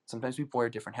 Sometimes we wear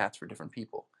different hats for different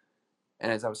people.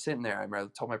 And as I was sitting there, I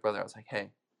told my brother, I was like,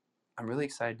 hey, I'm really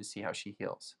excited to see how she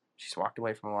heals. She's walked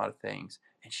away from a lot of things,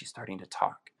 and she's starting to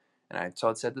talk. And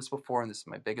I've said this before, and this is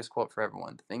my biggest quote for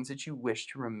everyone. The things that you wish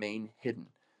to remain hidden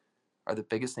are the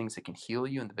biggest things that can heal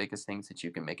you, and the biggest things that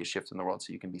you can make a shift in the world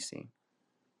so you can be seen.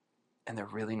 And they're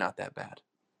really not that bad.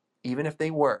 Even if they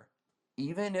were,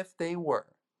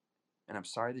 and I'm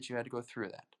sorry that you had to go through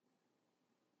that,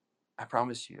 I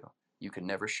promise you, you could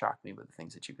never shock me with the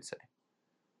things that you could say.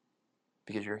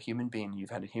 Because you're a human being,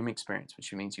 you've had a human experience,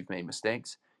 which means you've made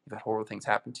mistakes, you've had horrible things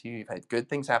happen to you, you've had good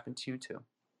things happen to you too.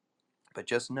 But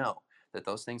just know that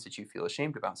those things that you feel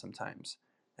ashamed about sometimes,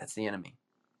 that's the enemy.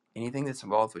 Anything that's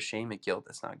involved with shame and guilt,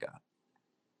 that's not God.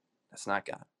 That's not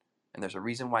God. And there's a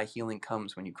reason why healing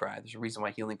comes when you cry. There's a reason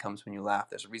why healing comes when you laugh.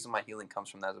 There's a reason why healing comes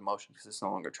from those emotions, because it's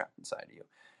no longer trapped inside of you.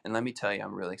 And let me tell you,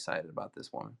 I'm really excited about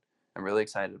this woman. I'm really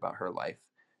excited about her life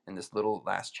and this little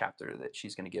last chapter that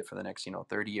she's going to get for the next,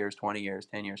 30 years, 20 years,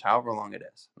 10 years, however long it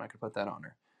is. I'm not going to put that on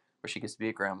her. Where she gets to be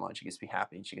a grandma, and she gets to be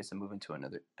happy, and she gets to move into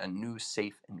a new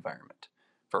safe environment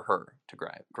for her to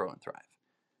grow and thrive.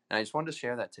 And I just wanted to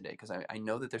share that today, because I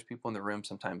know that there's people in the room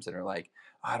sometimes that are like,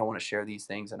 I don't want to share these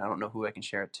things, and I don't know who I can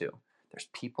share it to. There's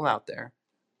people out there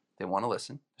that want to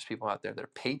listen. There's people out there that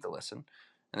are paid to listen.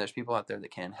 And there's people out there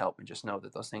that can help. And just know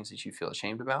that those things that you feel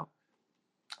ashamed about,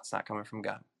 it's not coming from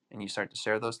God. And you start to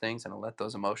share those things and let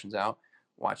those emotions out.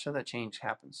 Watch how that change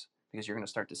happens, because you're going to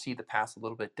start to see the past a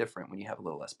little bit different when you have a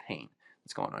little less pain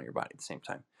that's going on in your body at the same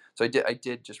time. So I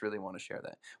did just really want to share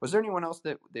that. Was there anyone else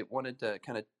that wanted to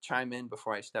kind of chime in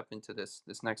before I step into this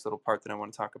next little part that I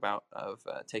want to talk about of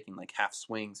taking like half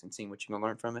swings and seeing what you can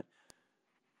learn from it?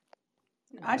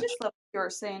 I just love what you were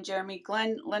saying, Jeremy.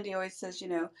 Glenn Lundy always says,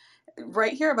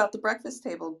 right here about the breakfast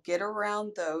table, get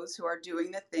around those who are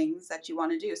doing the things that you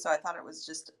want to do. So I thought it was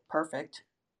just perfect.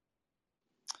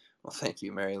 Well, thank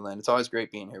you, Mary Lynn. It's always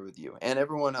great being here with you and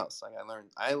everyone else. Like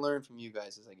I learn from you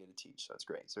guys as I get to teach, so it's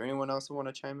great. Is there anyone else who want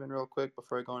to chime in real quick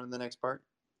before I go on to the next part?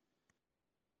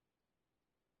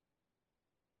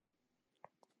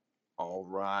 All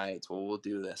right, well, we'll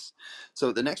do this.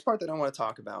 So the next part that I want to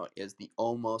talk about is the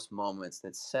almost moments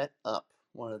that set up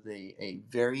one of a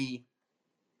very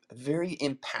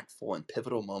impactful and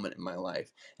pivotal moment in my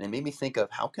life. And it made me think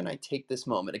of, how can I take this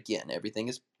moment, again, everything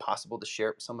is possible, to share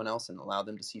it with someone else and allow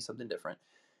them to see something different,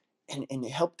 and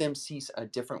help them see a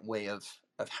different way of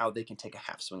how they can take a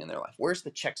half swing in their life. Where's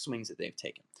the check swings that they've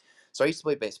taken? So I used to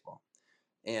play baseball,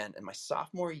 and in my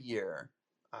sophomore year,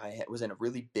 I was in a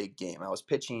really big game. I was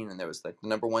pitching, and there was like the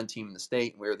number 1 team in the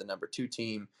state, and we were the number 2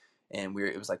 team, and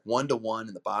it was like 1-1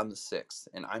 in the bottom of the 6th,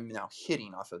 and I'm now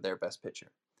hitting off of their best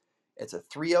pitcher. It's a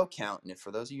 3-0 count, and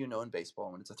for those of you who know in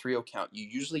baseball, when it's a 3-0 count, you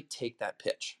usually take that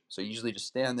pitch. So you usually just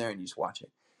stand there and you just watch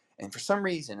it. And for some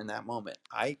reason in that moment,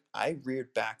 I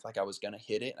reared back like I was going to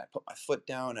hit it, and I put my foot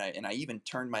down, and I even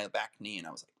turned my back knee, and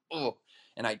I was like, oh,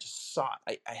 and I just saw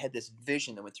it. I had this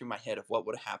vision that went through my head of what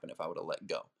would have happened if I would have let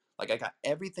go. Like, I got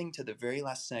everything to the very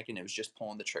last second. It was just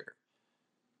pulling the trigger.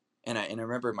 And I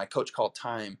remember my coach called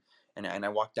time, and I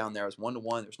walked down there. It was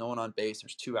 1-1. There's no one on base.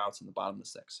 There's 2 outs in the bottom of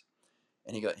the 6th.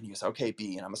 And he goes, okay,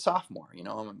 B, and I'm a sophomore,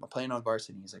 I'm playing on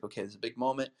varsity. He's like, okay, this is a big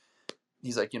moment.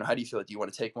 He's like, how do you feel? Do you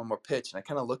want to take one more pitch? And I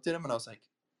kind of looked at him, and I was like,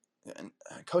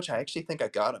 Coach, I actually think I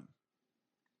got him.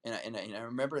 And I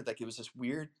remember, like, it was this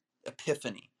weird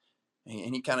epiphany.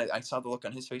 And he I saw the look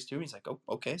on his face too. He's like, oh,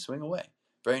 okay, swing away.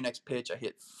 Very next pitch, I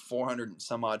hit 400 and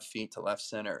some odd feet to left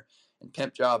center, and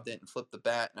pimp jobbed it and flipped the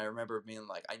bat. And I remember being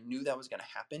like, I knew that was going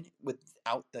to happen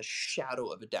without the shadow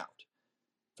of a doubt.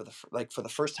 For the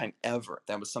first time ever,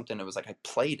 that was something that was like, I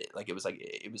played it. Like,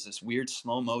 it was this weird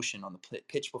slow motion on the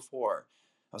pitch before.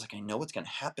 I was like, I know what's going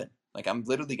to happen. Like, I'm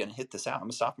literally going to hit this out. I'm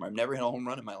a sophomore. I've never hit a home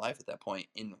run in my life at that point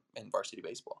in varsity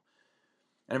baseball.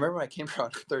 And I remember when I came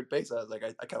around third base, I was like,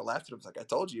 I kind of laughed at him. I was like, I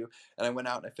told you. And I went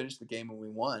out and I finished the game, and we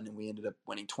won, and we ended up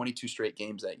winning 22 straight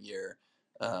games that year.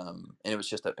 And it was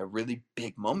just a really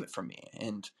big moment for me.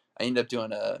 And I ended up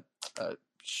doing a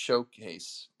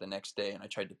showcase the next day, and I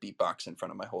tried to beatbox in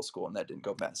front of my whole school, and that didn't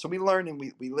go bad. So we learn, and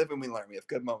we live and we learn. We have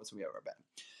good moments, and we have our bad.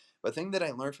 But the thing that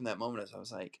I learned from that moment is I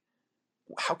was like,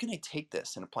 how can I take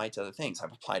this and apply it to other things?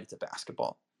 I've applied it to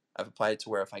basketball. I've applied it to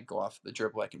where if I go off the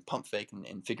dribble, I can pump fake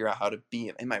and figure out how to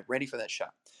be, am I ready for that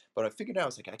shot? But I figured out, I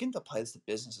was like, I can apply this to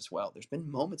business as well. There's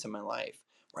been moments in my life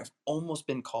where I've almost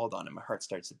been called on and my heart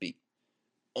starts to beat.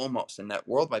 Almost. In that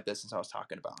worldwide business I was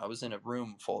talking about, I was in a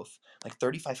room full of like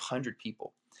 3,500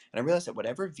 people. And I realized that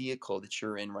whatever vehicle that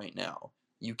you're in right now,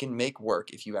 you can make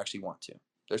work if you actually want to.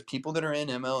 There's people that are in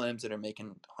MLMs that are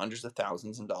making hundreds of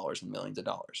thousands of dollars and millions of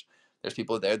dollars. There's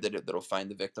people there that'll find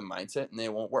the victim mindset and they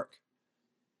won't work.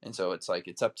 And so it's like,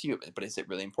 it's up to you. But is it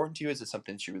really important to you? Is it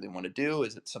something that you really want to do?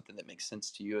 Is it something that makes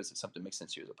sense to you? Is it something that makes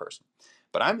sense to you as a person?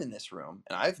 But I'm in this room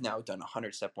and I've now done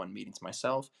 100 step one meetings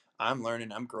myself. I'm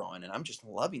learning, I'm growing, and I'm just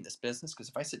loving this business, because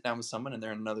if I sit down with someone and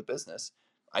they're in another business,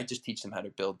 I just teach them how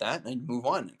to build that and I move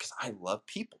on, because I love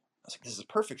people. I was like, this is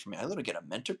perfect for me. I literally get to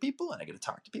mentor people and I get to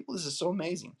talk to people. This is so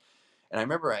amazing. And I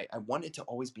remember I wanted to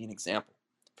always be an example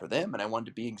for them, and I wanted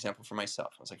to be an example for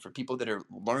myself. I was like, for people that are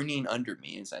learning under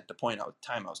me, is at the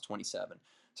time I was 27.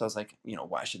 So I was like,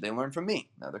 why should they learn from me?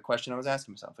 Another question I was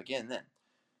asking myself again then.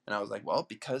 And I was like, well,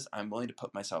 because I'm willing to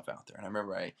put myself out there. And I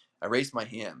remember I raised my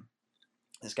hand.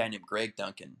 This guy named Brad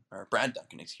Duncan,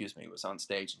 was on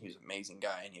stage, and he was an amazing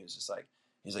guy. And he was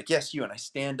like, yes, you. And I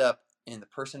stand up, and the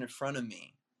person in front of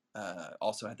me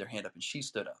also had their hand up, and she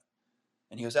stood up.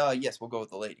 And he goes, oh, yes, we'll go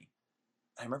with the lady.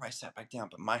 I remember I sat back down,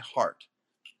 but my heart,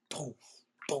 poof,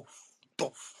 poof,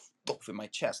 poof, poof, in my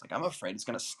chest. Like, I'm afraid it's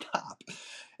going to stop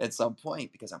at some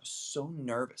point, because I was so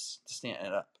nervous to stand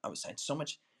up. I had so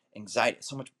much anxiety,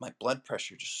 my blood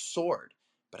pressure just soared.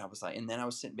 But I was like, and then I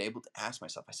was able to ask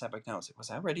myself, I sat back down, I was like, was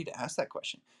I ready to ask that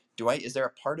question? Is there a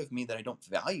part of me that I don't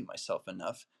value myself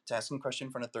enough to ask a question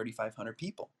in front of 3,500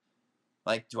 people?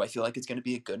 Like, do I feel like it's going to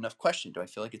be a good enough question? Do I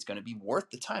feel like it's going to be worth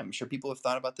the time? I'm sure people have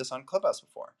thought about this on Clubhouse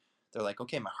before. They're like,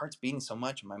 okay, my heart's beating so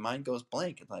much and my mind goes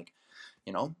blank. It's like,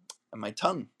 and my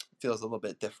tongue feels a little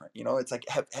bit different. It's like,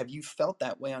 have you felt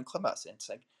that way on Clubhouse? And it's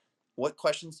like, what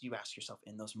questions do you ask yourself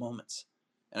in those moments?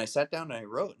 And I sat down and I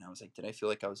wrote, and I was like, did I feel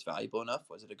like I was valuable enough?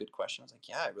 Was it a good question? I was like,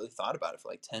 yeah, I really thought about it for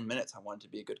like 10 minutes. I wanted it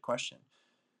to be a good question.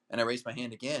 And I raised my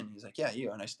hand again. He's like, yeah,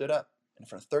 you. And I stood up in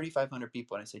front of 3,500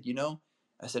 people. And I said,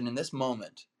 I said, in this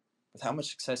moment, with how much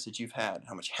success that you've had,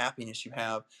 how much happiness you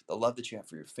have, the love that you have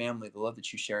for your family, the love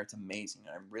that you share, it's amazing.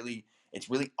 And it's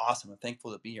really awesome. I'm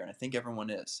thankful to be here. And I think everyone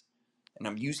is. And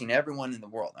I'm using everyone in the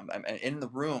world. I'm in the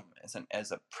room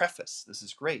as a preface. This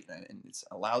is great. And it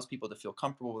allows people to feel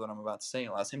comfortable with what I'm about to say. It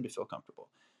allows him to feel comfortable.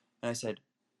 And I said,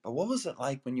 but what was it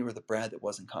like when you were the Brad that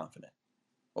wasn't confident?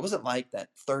 What was it like that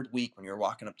third week when you were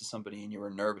walking up to somebody and you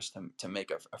were nervous to make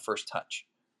a first touch?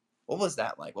 What was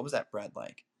that like? What was that Brad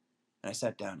like? And I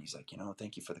sat down. And he's like,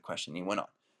 thank you for the question. And he went on.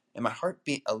 And my heart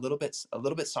beat a little bit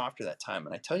softer that time.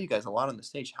 And I tell you guys a lot on the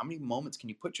stage, how many moments can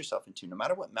you put yourself into, no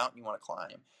matter what mountain you want to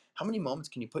climb? How many moments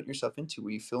can you put yourself into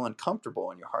where you feel uncomfortable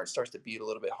and your heart starts to beat a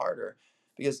little bit harder?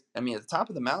 Because, at the top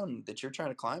of the mountain that you're trying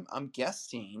to climb, I'm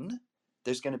guessing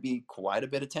there's going to be quite a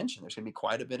bit of tension. There's going to be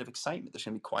quite a bit of excitement. There's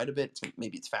going to be quite a bit.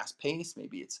 Maybe it's fast paced.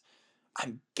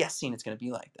 I'm guessing it's going to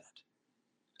be like that.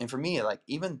 And for me, like,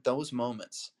 even those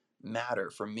moments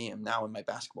matter for me. I'm now in my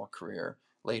basketball career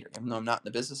later, even though I'm not in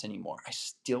the business anymore. I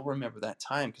still remember that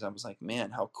time, because I was like,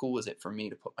 man, how cool is it for me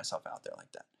to put myself out there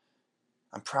like that?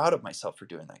 I'm proud of myself for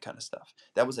doing that kind of stuff.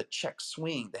 That was a check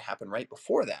swing that happened right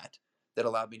before that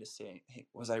allowed me to say, hey,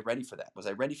 was I ready for that? Was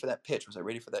I ready for that pitch? Was I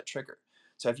ready for that trigger?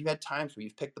 So have you had times where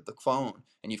you've picked up the phone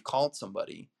and you've called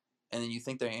somebody, and then you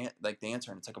think they're like the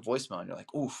answer, and it's like a voicemail, and you're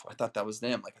like, oof, I thought that was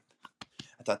them. Like,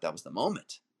 I thought that was the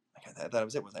moment. Like, I thought that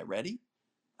was it. Was I ready?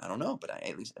 I don't know, but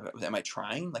at least, am I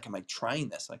trying? Like, am I trying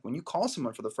this? Like, when you call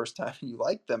someone for the first time and you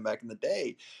like them back in the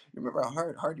day, you remember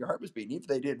how hard your heart was beating. Even if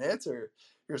they didn't answer,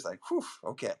 you're just like, whew,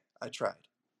 okay, I tried.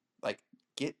 Like,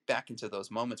 get back into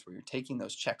those moments where you're taking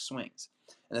those check swings.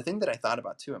 And the thing that I thought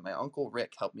about too, and my uncle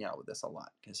Rick helped me out with this a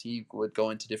lot, because he would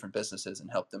go into different businesses and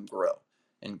help them grow,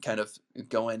 and kind of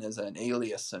go in as an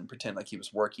alias and pretend like he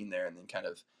was working there, and then kind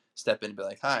of step in and be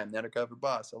like, hi, I'm the undercover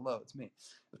boss. Hello, it's me. It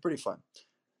was pretty fun.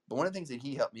 But one of the things that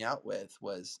he helped me out with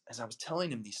was, as I was telling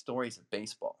him these stories of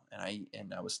baseball, and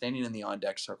I was standing in the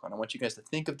on-deck circle, and I want you guys to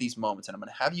think of these moments, and I'm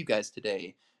going to have you guys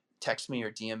today text me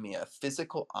or DM me a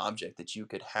physical object that you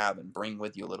could have and bring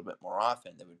with you a little bit more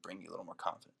often that would bring you a little more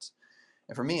confidence.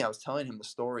 And for me, I was telling him the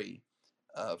story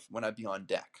of when I'd be on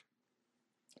deck.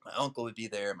 My uncle would be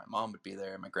there, my mom would be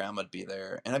there, my grandma would be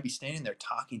there, and I'd be standing there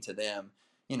talking to them,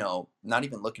 not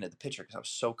even looking at the pitcher, because I was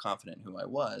so confident in who I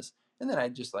was. And then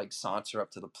I'd just like saunter up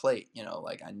to the plate,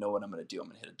 like, I know what I'm going to do. I'm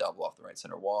going to hit a double off the right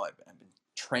center wall. I've been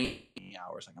training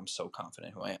hours. Like, I'm so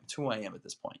confident who I am. It's who I am at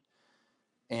this point.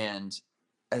 And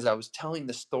as I was telling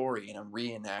the story and I'm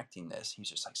reenacting this, he's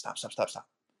just like, stop.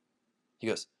 He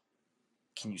goes,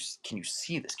 can you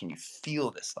see this? Can you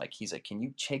feel this? Like, he's like, can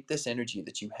you take this energy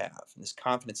that you have and this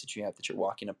confidence that you have that you're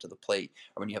walking up to the plate,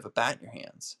 or when you have a bat in your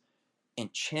hands,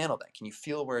 and channel that? Can you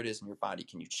feel where it is in your body?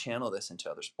 Can you channel this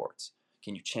into other sports?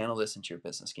 Can you channel this into your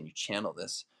business? Can you channel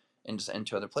this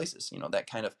into other places? You know, that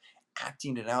kind of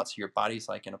acting it out so your body's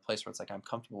like in a place where it's like, I'm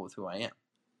comfortable with who I am.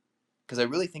 Because I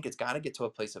really think it's got to get to a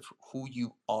place of who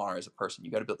you are as a person.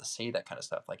 You got to be able to say that kind of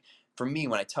stuff. Like, for me,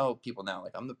 when I tell people now,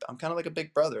 like, I'm kind of like a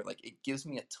big brother. Like, it gives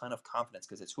me a ton of confidence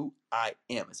because it's who I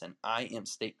am. It's an I am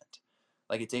statement.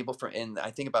 Like, it's able for, and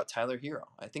I think about Tyler Hero.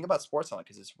 I think about sports a lot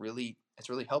because it's really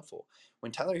helpful.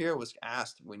 When Tyler Hero was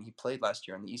asked when he played last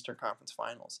year in the Eastern Conference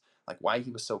Finals, like, why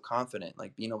he was so confident,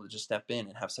 like being able to just step in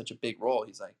and have such a big role,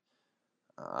 he's like,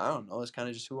 I don't know, it's kind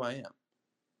of just who I am.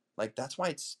 Like, that's why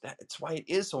it's why it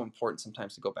is so important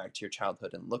sometimes to go back to your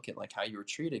childhood and look at like how you were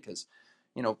treated. Because,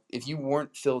 you know, if you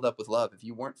weren't filled up with love, if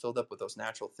you weren't filled up with those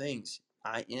natural things,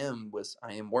 I am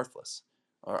worthless,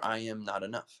 or I am not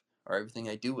enough, or everything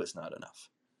I do is not enough.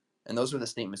 And those were the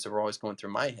statements that were always going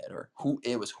through my head. Or who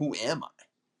am I?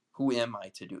 Who am I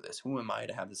to do this? Who am I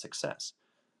to have the success?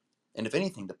 And if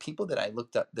anything, the people that I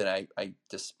looked up, that I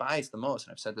despise the most,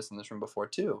 and I've said this in this room before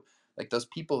too, like those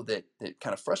people that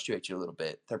kind of frustrate you a little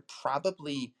bit, they're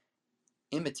probably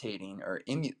imitating or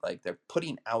like they're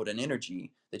putting out an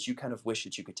energy that you kind of wish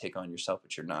that you could take on yourself,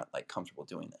 but you're not like comfortable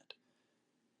doing that.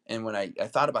 And when I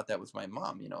thought about that with my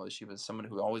mom, you know, she was someone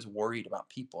who always worried about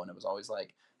people, and it was always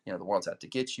like, you know, the world's out to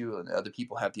get you, and the other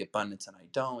people have the abundance and I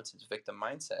don't. It's a victim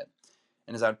mindset.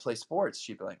 And as I'd play sports,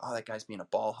 she'd be like, oh, that guy's being a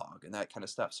ball hog and that kind of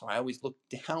stuff. So I always looked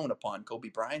down upon Kobe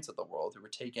Bryants of the world who were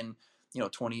taking, you know,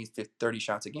 20, 50, 30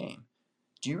 shots a game.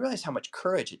 Do you realize how much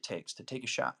courage it takes to take a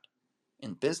shot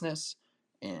in business,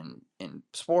 in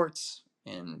sports,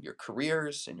 in your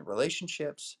careers, in your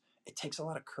relationships? It takes a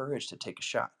lot of courage to take a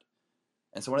shot.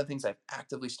 And so one of the things I've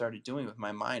actively started doing with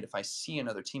my mind, if I see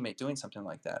another teammate doing something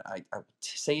like that, I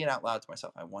say it out loud to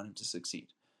myself. I want him to succeed.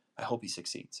 I hope he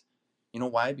succeeds. You know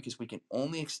why? Because we can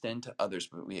only extend to others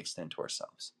what we extend to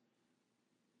ourselves.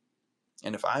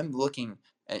 And if I'm looking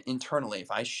internally,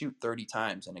 if I shoot 30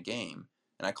 times in a game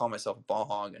and I call myself a ball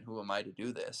hog and who am I to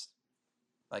do this?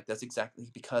 Like, that's exactly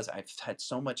because I've had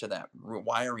so much of that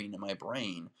wiring in my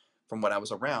brain from what I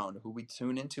was around. Who we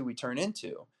tune into, we turn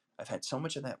into. I've had so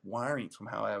much of that wiring from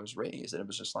how I was raised that it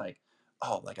was just like,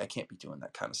 oh, like I can't be doing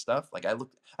that kind of stuff. Like I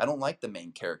don't like the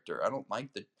main character. I don't like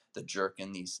the jerk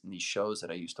in these shows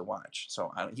that I used to watch.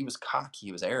 So he was cocky,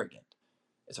 he was arrogant.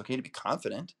 It's okay to be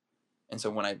confident. And so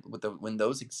when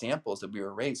those examples that we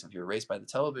were raised, if you were raised by the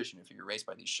television, if you were raised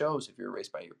by these shows, if you were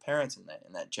raised by your parents in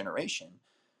that generation,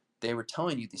 they were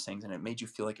telling you these things, and it made you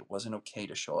feel like it wasn't okay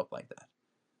to show up like that.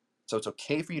 So it's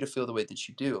okay for you to feel the way that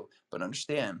you do, but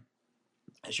understand,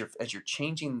 as you're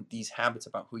changing these habits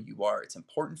about who you are, it's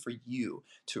important for you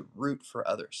to root for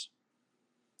others.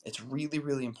 It's really,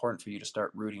 really important for you to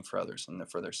start rooting for others and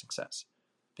for their success,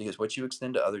 because what you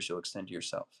extend to others, you'll extend to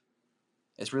yourself.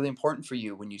 It's really important for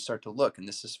you when you start to look, and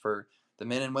this is for the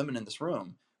men and women in this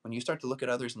room, when you start to look at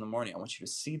others in the morning, I want you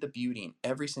to see the beauty in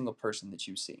every single person that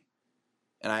you see.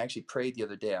 And I actually prayed the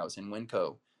other day. I was in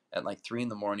Winco at like 3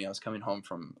 a.m. I was coming home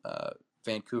from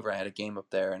Vancouver. I had a game up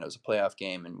there, and it was a playoff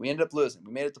game, and we ended up losing.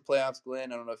 We made it to playoffs,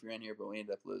 Glenn. I don't know if you're in here, but we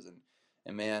ended up losing.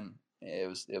 And man, it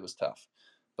was tough.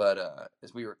 But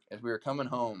as we were coming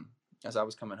home, as I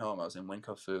was coming home, I was in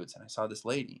Winco Foods, and I saw this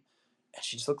lady, and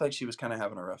she just looked like she was kind of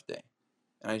having a rough day.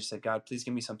 And I just said, God, please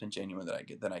give me something genuine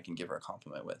that I can give her a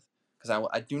compliment with, because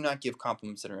I do not give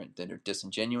compliments that are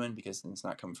disingenuine, because it's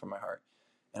not coming from my heart.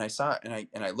 And I saw it,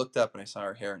 and I looked up and I saw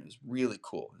her hair, and it was really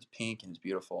cool. It was pink and it was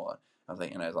beautiful.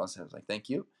 And I was like, thank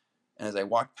you. And as I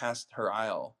walked past her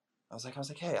aisle, I was like,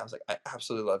 hey, I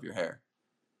absolutely love your hair.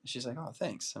 And she's like, oh,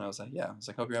 thanks. And I was like, yeah. I was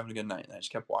like, hope you're having a good night. And I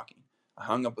just kept walking. I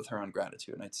hung up with her on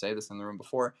gratitude. And I'd say this in the room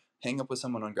before: hang up with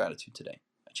someone on gratitude today.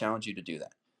 I challenge you to do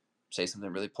that. Say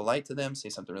something really polite to them, say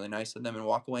something really nice to them, and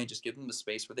walk away and just give them the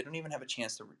space where they don't even have a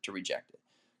chance to reject it.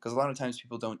 Because a lot of times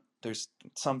there's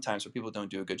some times where people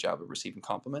don't do a good job of receiving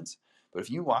compliments. But if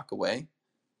you walk away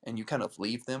and you kind of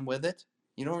leave them with it,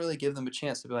 you don't really give them a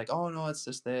chance to be like, oh, no, it's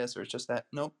just this, or it's just that.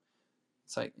 Nope.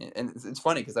 It's like, and it's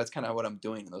funny because that's kind of what I'm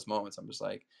doing in those moments. I'm just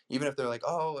like, even if they're like,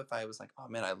 oh, if I was like, oh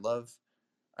man, I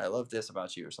love this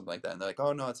about you, or something like that, and they're like,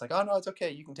 oh no, it's like, oh no, it's okay,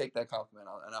 you can take that compliment,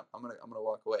 and I'm gonna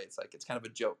walk away. It's like, it's kind of a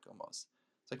joke almost.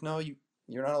 It's like, no,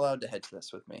 you're not allowed to hedge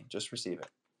this with me. Just receive it.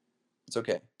 It's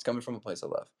okay. It's coming from a place of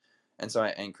love. And so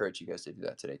I encourage you guys to do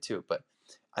that today too. But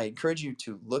I encourage you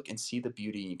to look and see the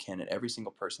beauty you can in every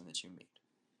single person that you meet.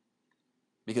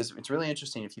 Because it's really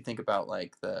interesting if you think about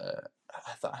like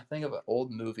I think of an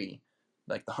old movie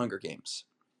like The Hunger Games.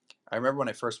 I remember when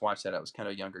I first watched that, I was kind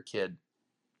of a younger kid,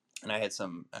 and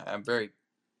I'm very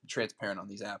transparent on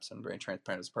these apps. I'm very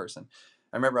transparent as a person.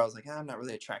 I remember I was like, I'm not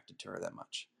really attracted to her that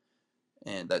much.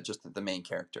 And that just the main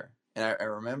character. And I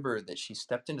remember that she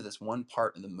stepped into this one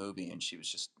part in the movie, and she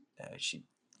was she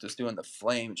was doing the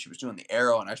flame, and she was doing the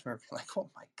arrow. And I just remember being like, oh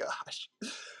my gosh.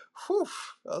 Whew.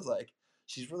 I was like,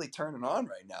 she's really turning on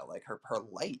right now. Like her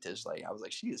light is like, I was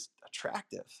like, she is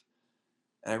attractive.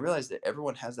 And I realized that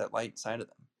everyone has that light inside of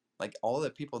them. Like all the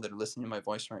people that are listening to my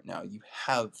voice right now, you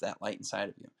have that light inside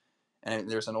of you. And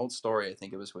there's an old story, I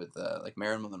think it was with like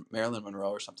Marilyn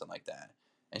Monroe or something like that.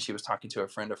 And she was talking to a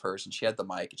friend of hers, and she had the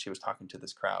mic, and she was talking to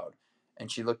this crowd. And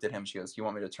she looked at him, she goes, you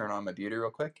want me to turn on my beauty real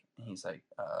quick? And he's like,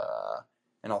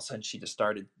 and all of a sudden she just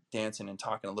started dancing and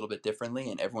talking a little bit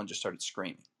differently, and everyone just started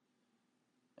screaming.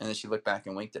 And then she looked back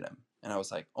and winked at him. And I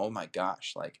was like, oh my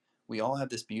gosh, like we all have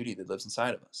this beauty that lives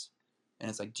inside of us. And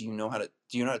it's like, do you know how to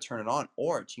turn it on?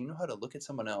 Or do you know how to look at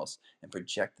someone else and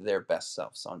project their best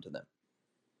selves onto them?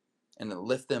 And then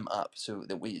lift them up so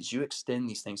that as you extend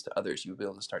these things to others, you'll be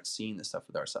able to start seeing this stuff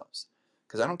with ourselves.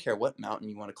 Because I don't care what mountain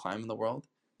you want to climb in the world,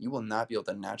 you will not be able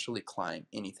to naturally climb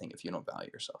anything if you don't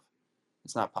value yourself.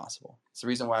 It's not possible. It's the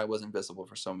reason why I was invisible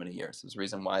for so many years. It's the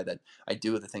reason why that I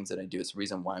do the things that I do. It's the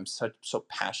reason why I'm so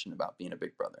passionate about being a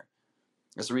big brother.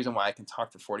 It's the reason why I can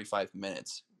talk for 45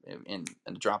 minutes in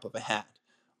a drop of a hat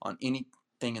on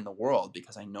anything in the world,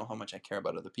 because I know how much I care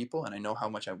about other people, and I know how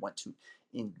much I want to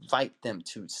invite them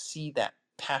to see that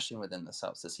passion within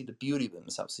themselves, to see the beauty within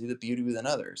themselves, to see the beauty within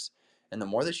others. And the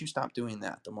more that you stop doing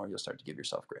that, the more you'll start to give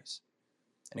yourself grace.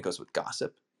 And it goes with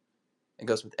gossip. It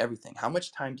goes with everything. How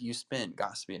much time do you spend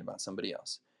gossiping about somebody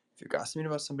else? If you're gossiping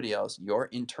about somebody else, your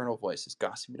internal voice is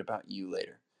gossiping about you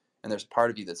later. And there's a part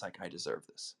of you that's like, I deserve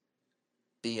this.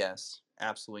 BS.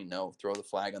 Absolutely no. Throw the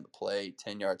flag on the play,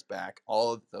 10 yards back.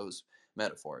 All of those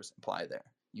metaphors apply there.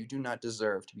 You do not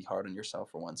deserve to be hard on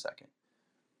yourself for 1 second.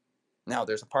 Now,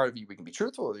 there's a part of you we can be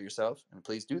truthful with yourself, and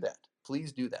please do that.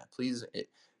 Please do that. Please,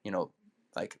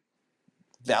 like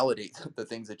validate the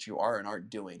things that you are and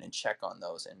aren't doing, and check on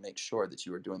those, and make sure that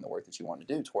you are doing the work that you want to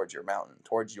do towards your mountain,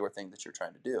 towards your thing that you're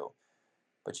trying to do.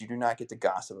 But you do not get to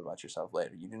gossip about yourself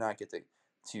later. You do not get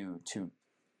to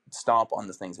stomp on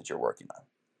the things that you're working on.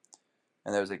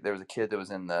 And there was a kid that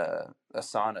was in the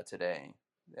sauna today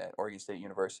at Oregon State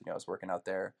University. I was working out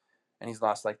there, and he's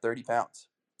lost like 30 pounds.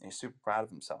 And he's super proud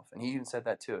of himself. And he even said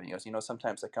that too. And he goes,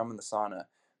 sometimes I come in the sauna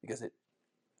because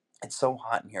it's so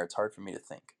hot in here, it's hard for me to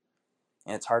think.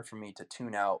 And it's hard for me to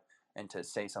tune out and to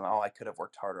say something, I could have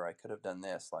worked harder, I could have done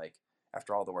this, like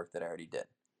after all the work that I already did.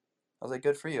 I was like,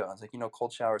 good for you. I was like,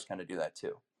 cold showers kind of do that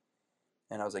too.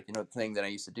 And I was like, the thing that I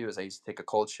used to do is I used to take a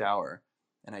cold shower,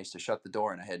 and I used to shut the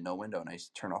door, and I had no window, and I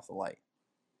used to turn off the light.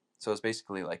 So it's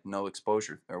basically like no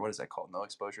exposure, or what is that called? No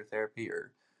exposure therapy,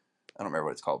 or I don't remember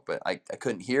what it's called, but I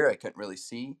couldn't hear, I couldn't really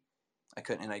see, I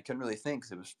couldn't really think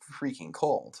because it was freaking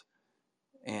cold.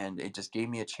 And it just gave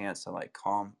me a chance to like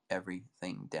calm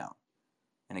everything down.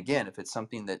 And again, if it's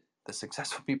something that the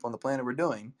successful people on the planet were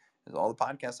doing, is all the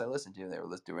podcasts I listened to, they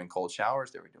were doing cold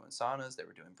showers, they were doing saunas, they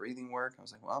were doing breathing work. I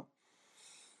was like, well,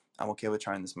 I'm okay with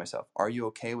trying this myself. Are you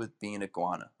okay with being an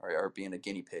iguana or being a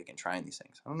guinea pig and trying these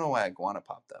things? I don't know why iguana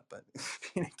popped up, but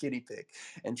being a guinea pig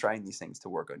and trying these things to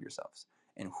work on yourselves.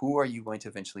 And who are you going to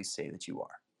eventually say that you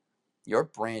are? Your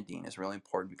branding is really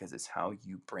important, because it's how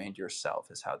you brand yourself,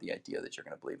 is how the idea that you're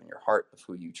going to believe in your heart of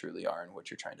who you truly are and what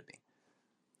you're trying to be.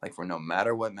 Like, for no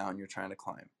matter what mountain you're trying to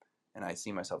climb, and I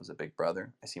see myself as a big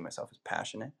brother, I see myself as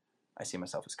passionate, I see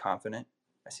myself as confident,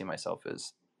 I see myself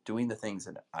as doing the things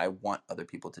that I want other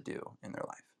people to do in their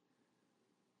life.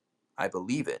 I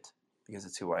believe it because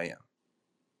it's who I am.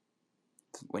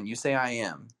 When you say I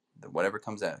am, whatever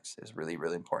comes next is really,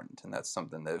 really important. And that's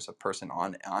something, there's a person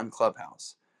on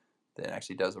Clubhouse that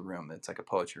actually does a room that's like a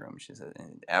poetry room. She said,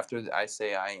 and after you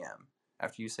say I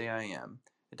am,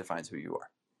 it defines who you are,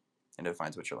 and it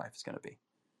defines what your life is going to be.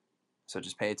 So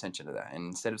just pay attention to that. And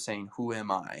instead of saying, who am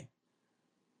I,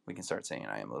 we can start saying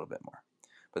I am a little bit more.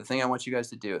 But the thing I want you guys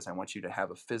to do is I want you to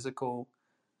have a physical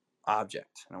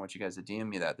object, and I want you guys to DM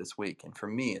me that this week. And for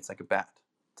me, it's like a bat.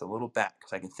 It's a little bat,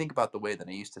 because I can think about the way that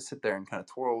I used to sit there and kind of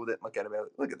twirl with it and look at it.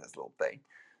 Look at this little thing.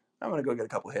 I'm going to go get a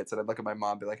couple hits. And I'd look at my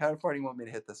mom and be like, how far do you want me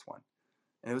to hit this one?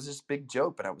 And it was this big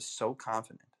joke, but I was so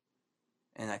confident.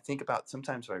 And I think about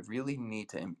sometimes if I really need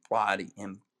to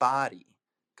embody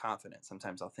confidence,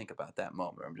 sometimes I'll think about that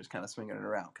moment where I'm just kind of swinging it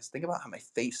around. Because think about how my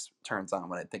face turns on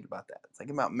when I think about that. Think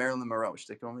about Marilyn Monroe. She's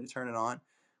like, you want me to turn it on?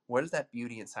 What is that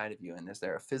beauty inside of you? And is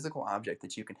there a physical object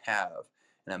that you can have,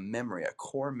 and a memory, a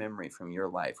core memory from your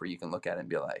life, where you can look at it and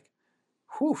be like,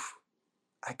 whew,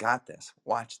 I got this.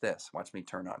 Watch this. Watch me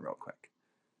turn on real quick.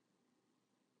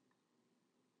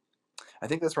 I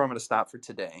think that's where I'm going to stop for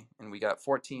today. And we got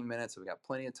 14 minutes, so we got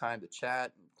plenty of time to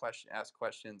chat and ask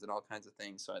questions and all kinds of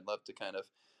things. So I'd love to kind of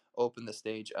open the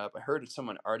stage up. I heard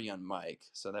someone already on mic,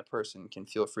 so that person can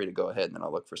feel free to go ahead, and then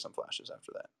I'll look for some flashes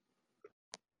after that.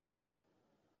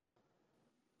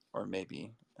 Or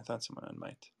maybe I thought someone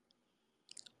unmiked.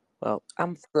 Well,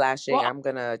 I'm flashing. Well, I'm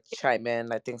going to chime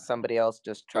in. I think somebody else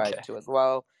just tried Okay. to as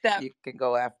well. that You can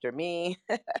go after me.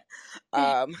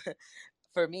 um,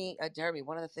 for me, Jeremy,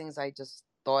 one of the things I just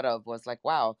thought of was like,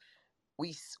 wow,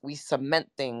 we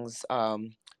cement things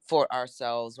for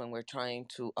ourselves when we're trying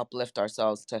to uplift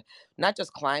ourselves to not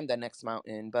just climb the next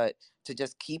mountain, but to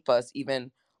just keep us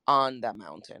even on that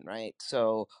mountain, right?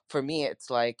 So for me, it's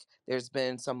like there's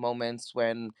been some moments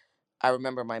when I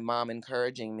remember my mom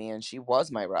encouraging me, and she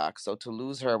was my rock. So to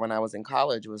lose her when I was in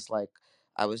college was like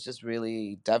I was just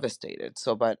really devastated.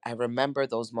 So, but I remember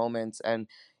those moments, and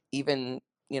even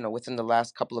within the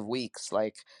last couple of weeks,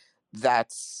 like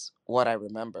that's what I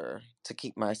remember to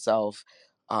keep myself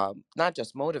not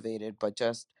just motivated, but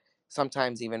just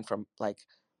sometimes even from like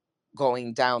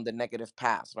going down the negative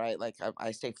path, right? Like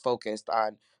I stay focused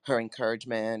on her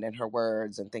encouragement and her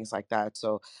words and things like that.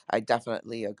 So I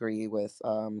definitely agree with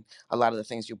a lot of the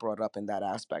things you brought up in that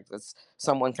aspect. It's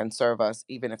someone can serve us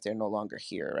even if they're no longer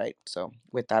here, right? So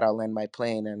with that, I'll end my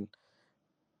plane and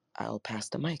I'll pass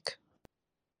the mic.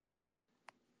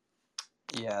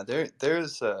 Yeah,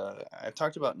 I've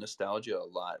talked about nostalgia a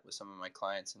lot with some of my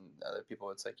clients and other people.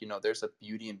 It's like, there's a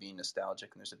beauty in being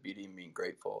nostalgic, and there's a beauty in being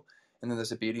grateful. And then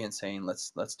there's a beauty in saying,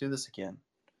 let's do this again.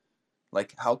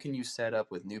 Like, how can you set up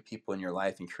with new people in your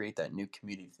life and create that new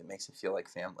community that makes it feel like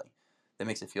family, that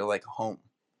makes it feel like home?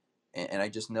 And I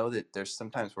just know that there's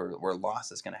sometimes where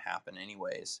loss is going to happen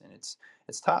anyways, and it's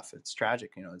tough, it's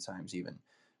tragic, at times even.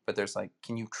 But there's like,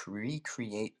 can you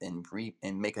recreate and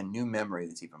make a new memory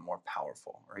that's even more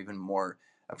powerful or even more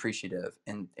appreciative,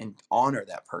 and honor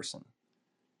that person,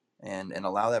 and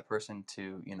allow that person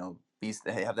to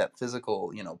have that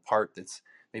physical part that's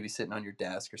maybe sitting on your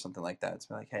desk or something like that. It's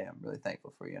like, hey, I'm really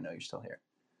thankful for you. I know you're still here.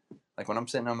 Like when I'm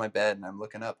sitting on my bed and I'm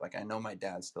looking up, like I know my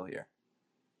dad's still here.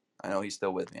 I know he's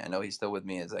still with me. I know he's still with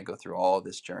me as I go through all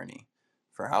this journey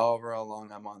for however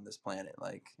long I'm on this planet.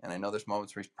 Like, and I know there's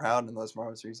moments where he's proud, and those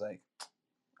moments where he's like,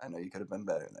 I know you could have been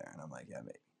better there. And I'm like, yeah,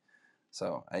 maybe.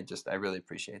 So I really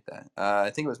appreciate that.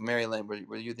 I think it was Mary Lynn.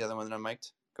 Were you the other one that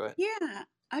unmiked? Go ahead. Yeah,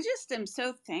 I just am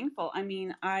so thankful. I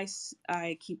mean, I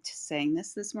keep saying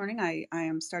this morning. I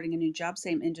am starting a new job,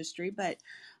 same industry, but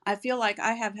I feel like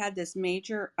I have had this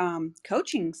major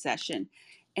coaching session.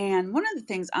 And one of the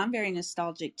things, I'm very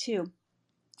nostalgic too.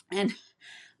 And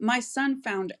my son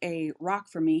found a rock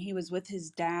for me. He was with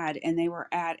his dad, and they were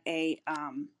at a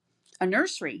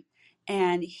nursery,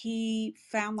 and he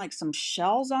found like some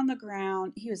shells on the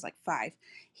ground. He was like 5.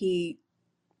 He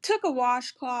took a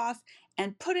washcloth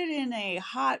and put it in a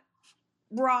hot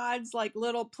rods, like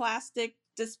little plastic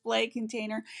display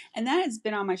container, and that has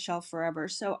been on my shelf forever.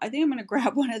 So I think I'm going to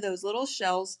grab one of those little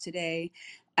shells today.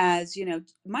 As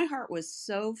my heart was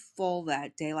so full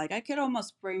that day, like I could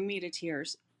almost bring me to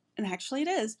tears, and actually it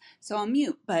is. So I'll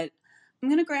mute, but I'm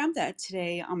going to grab that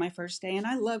today on my first day. And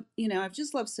I love, I've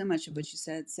just loved so much of what you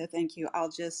said, so thank you.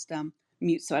 I'll just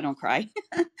mute so I don't cry.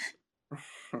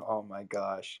 Oh my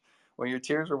gosh. Well, your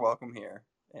tears are welcome here,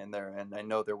 and I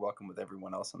know they're welcome with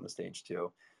everyone else on the stage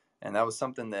too. And that was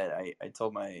something that I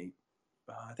told I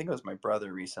think it was my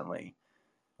brother recently,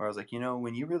 where I was like,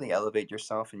 when you really elevate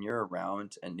yourself and you're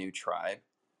around a new tribe,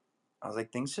 I was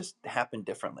like, things just happen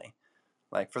differently.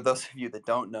 Like for those of you that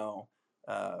don't know,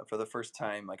 for the first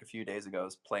time, like a few days ago, it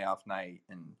was playoff night,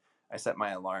 and I set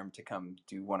my alarm to come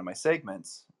do one of my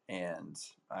segments, and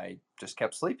I just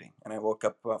kept sleeping. And I woke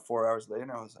up about 4 hours later,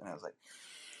 and I was like,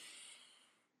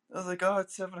 oh,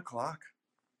 it's 7 o'clock.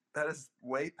 That is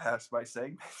way past my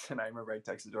segment. And I remember I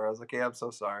texted her. I was like, hey, I'm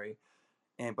so sorry.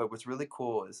 But what's really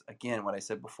cool is, again, what I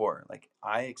said before, like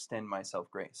I extend myself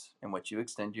grace, and what you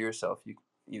extend to yourself,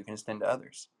 you can extend to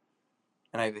others.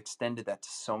 And I've extended that to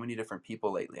so many different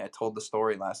people lately. I told the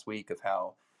story last week of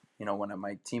how, when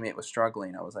my teammate was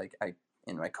struggling, I was like,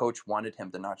 and my coach wanted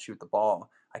him to not shoot the ball.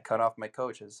 I cut off my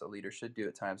coach, as a leader should do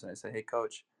at times. And I said, hey,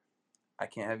 coach, I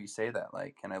can't have you say that.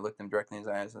 Like, and I looked him directly in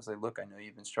his eyes. And I was like, look, I know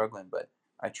you've been struggling, but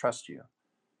I trust you.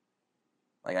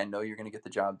 Like, I know you're going to get the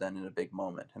job done in a big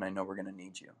moment, and I know we're going to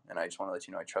need you. And I just want to let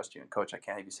you know I trust you. And coach, I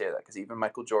can't have you say that, because even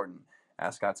Michael Jordan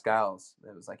asked Scott Skiles,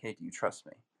 it was like, hey, do you trust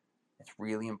me? It's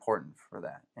really important for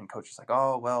that. And coach was like,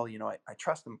 oh, well, I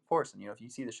trust him, of course. And, if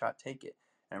you see the shot, take it.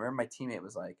 And I remember my teammate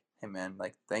was like, hey, man,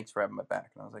 like, thanks for having my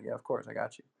back. And I was like, yeah, of course, I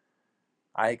got you.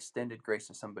 I extended grace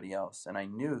to somebody else. And I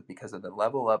knew, because of the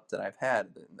level up that I've had,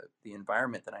 the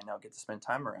environment that I now get to spend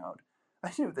time around,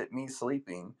 I knew that me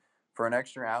sleeping for an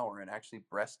extra hour and actually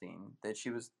breasting, that she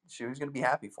was going to be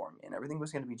happy for me and everything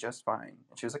was going to be just fine.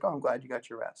 And she was like, "Oh, I'm glad you got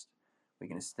your rest." We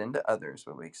can extend to others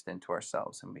what we extend to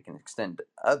ourselves, and we can extend to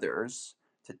others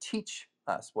to teach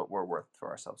us what we're worth for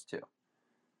ourselves too.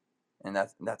 And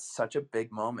that's such a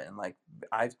big moment. And like,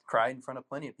 I've cried in front of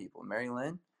plenty of people. Mary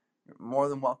Lynn, you're more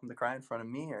than welcome to cry in front of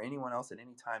me or anyone else at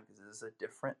any time, because this is a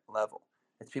different level.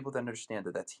 It's people that understand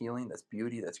that that's healing, that's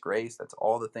beauty, that's grace, that's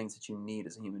all the things that you need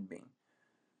as a human being.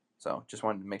 So just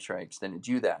wanted to make sure I extended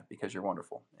you that, because you're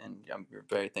wonderful, and I'm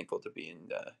very thankful to be in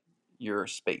your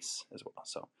space as well.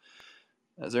 So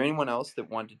is there anyone else that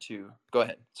wanted to go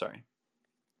ahead? Sorry.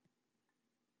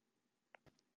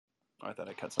 Oh, I thought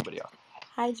I cut somebody off.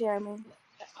 Hi, Jeremy.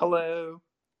 Hello.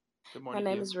 Good My morning to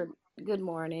name you. is Good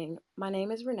morning. My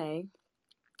name is Renee.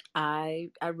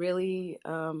 I really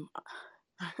a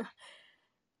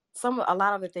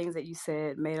lot of the things that you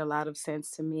said made a lot of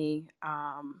sense to me.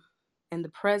 In the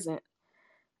present,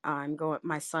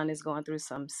 my son is going through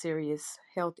some serious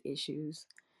health issues,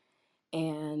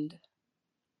 and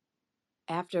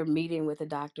after meeting with the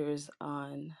doctors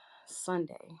on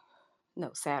Saturday,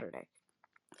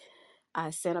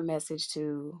 I sent a message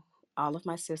to all of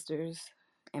my sisters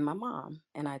and my mom,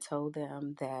 and I told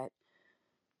them that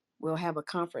we'll have a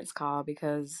conference call,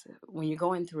 because when you're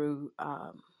going through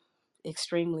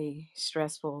extremely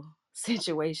stressful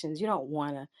situations, you don't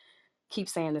want to keep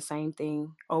saying the same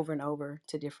thing over and over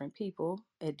to different people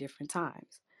at different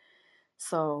times.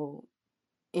 So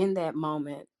in that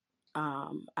moment,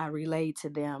 I relayed to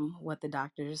them what the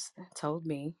doctors told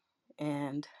me,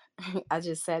 and I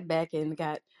just sat back and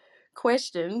got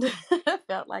questioned.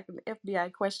 Felt like an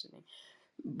FBI questioning.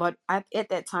 But at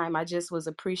that time, I just was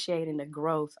appreciating the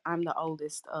growth. I'm the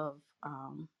oldest of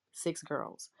 6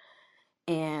 girls,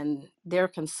 and their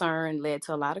concern led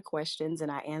to a lot of questions,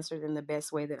 and I answered in the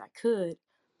best way that I could.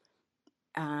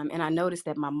 And I noticed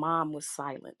that my mom was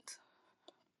silent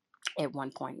at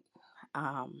one point.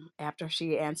 After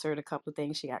she answered a couple of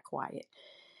things, she got quiet.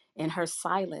 And her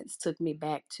silence took me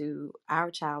back to our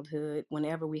childhood.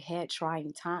 Whenever we had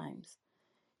trying times,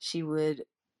 she would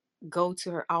go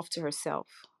off to herself,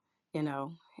 you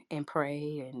know, and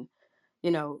pray and,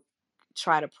 you know,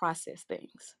 try to process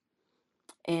things.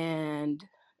 And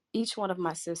each one of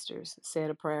my sisters said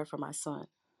a prayer for my son.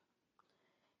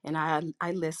 And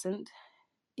I listened,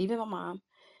 even my mom.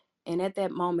 And at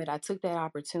that moment, I took that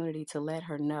opportunity to let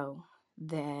her know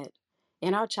that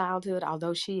in our childhood,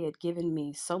 although she had given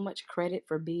me so much credit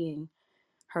for being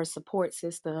her support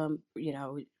system, you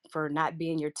know, for not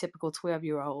being your typical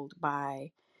 12-year-old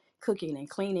by cooking and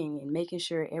cleaning and making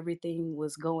sure everything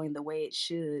was going the way it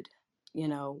should, you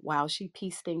know, while she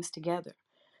pieced things together,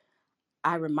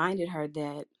 I reminded her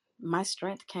that my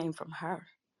strength came from her,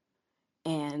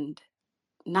 and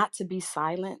not to be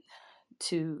silent,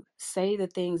 to say the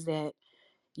things that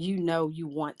you know you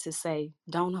want to say,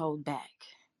 don't hold back,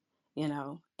 you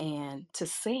know, and to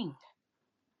sing.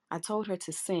 I told her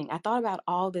to sing. I thought about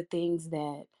all the things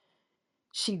that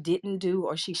she didn't do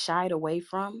or she shied away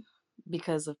from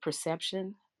because of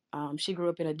perception. She grew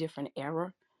up in a different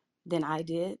era than I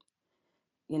did,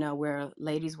 you know, where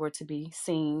ladies were to be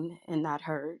seen and not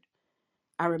heard.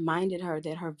 I reminded her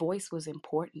that her voice was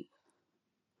important.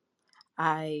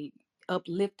 I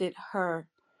uplifted her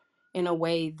in a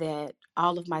way that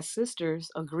all of my sisters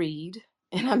agreed.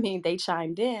 And I mean, they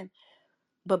chimed in.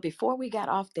 But before we got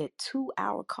off that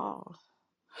 2-hour call,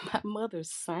 my mother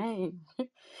sang.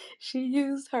 She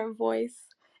used her voice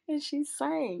and she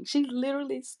sang. She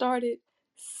literally started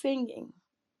singing.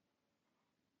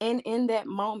 And in that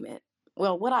moment,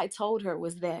 well, what I told her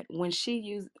was that when she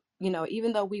used, you know,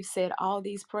 even though we've said all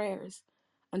these prayers,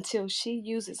 until she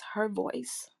uses her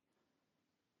voice,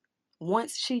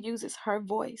 once she uses her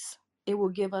voice, it will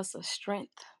give us a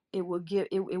strength. It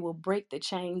will break the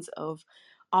chains of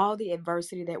all the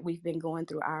adversity that we've been going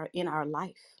through in our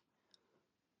life,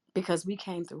 because we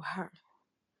came through her.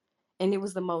 And it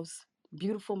was the most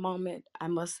beautiful moment, I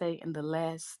must say, in the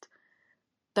last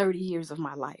 30 years of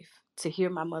my life, to hear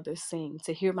my mother sing,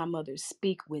 to hear my mother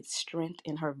speak with strength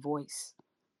in her voice.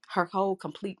 Her whole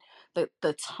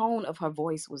the tone of her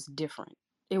voice was different.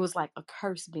 It was like a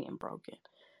curse being broken.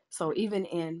 So even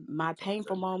in my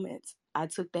painful moments, I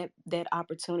took that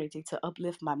opportunity to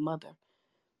uplift my mother,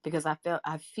 because I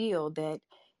feel that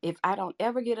if I don't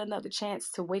ever get another chance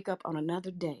to wake up on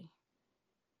another day,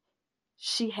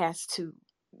 she has to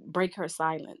break her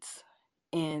silence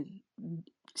and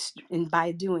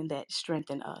by doing that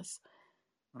strengthen us.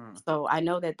 Mm. So I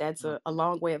know that that's a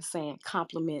long way of saying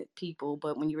compliment people.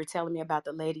 But when you were telling me about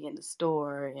the lady in the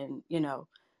store, and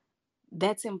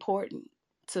that's important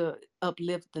to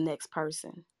uplift the next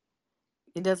person.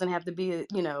 It doesn't have to be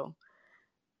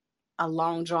a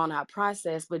long drawn out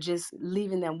process, but just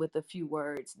leaving them with a few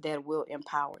words that will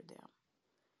empower them.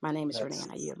 My name is Renee, That's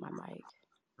and I yield my mic.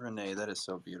 Renee. That is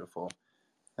so beautiful.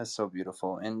 That's so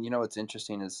beautiful. And what's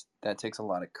interesting is that takes a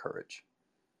lot of courage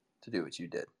to do what you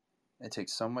did. It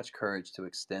takes so much courage to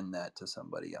extend that to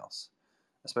somebody else,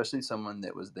 especially someone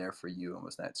that was there for you and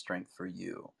was that strength for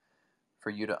you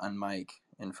to unmic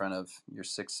in front of your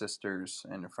 6 sisters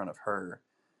and in front of her,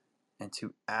 and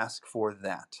to ask for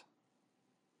that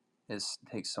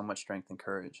takes so much strength and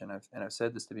courage. And I've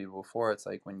said this to people before. It's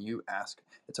like when you ask,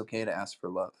 it's okay to ask for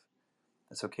love.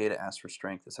 It's okay to ask for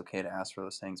strength. It's okay to ask for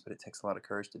those things, but it takes a lot of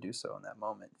courage to do so in that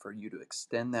moment, for you to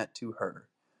extend that to her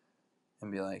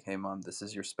and be like, hey, Mom, this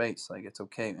is your space. Like, it's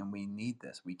okay. And we need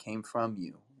this. We came from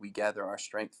you. We gather our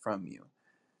strength from you.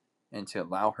 And to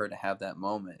allow her to have that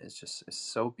moment is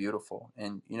so beautiful.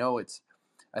 And,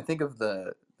 I think of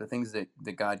the things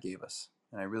that God gave us.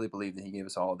 And I really believe that he gave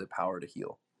us all the power to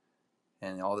heal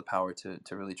and all the power to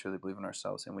really, truly believe in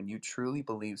ourselves. And when you truly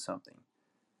believe something,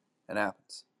 it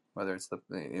happens. Whether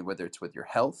it's with your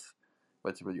health,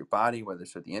 whether it's with your body, whether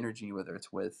it's with the energy, whether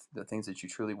it's with the things that you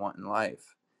truly want in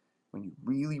life, when you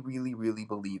really, really, really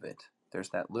believe it, there's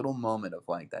that little moment of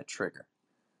like that trigger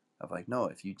of like, no,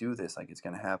 if you do this, like, it's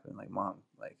going to happen. Like, Mom,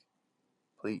 like,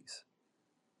 please.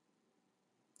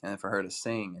 And then for her to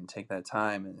sing and take that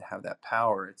time and have that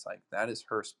power, it's like that is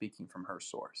her speaking from her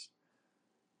source.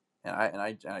 And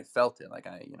I felt it. Like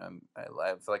I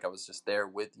feel like I was just there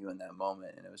with you in that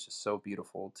moment, and it was just so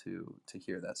beautiful to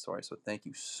hear that story. So thank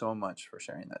you so much for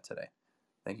sharing that today.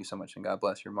 Thank you so much, and God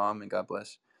bless your mom, and God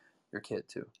bless your kid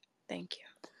too. Thank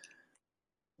you.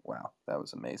 Wow, that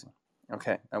was amazing.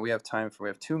 Okay, and we have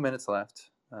 2 minutes left.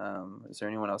 Is there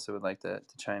anyone else that would like to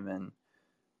chime in?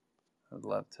 I'd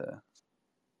love to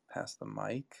pass the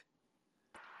mic.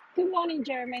 Good morning,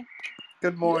 Jeremy.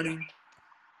 Good morning.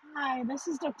 Hi, this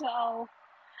is Dr. O.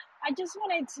 I just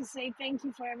wanted to say thank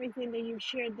you for everything that you've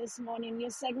shared this morning. Your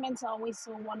segments are always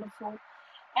so wonderful.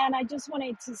 And I just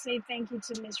wanted to say thank you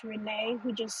to Miss Renee,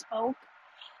 who just spoke.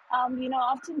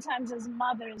 Oftentimes as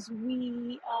mothers,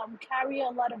 we carry a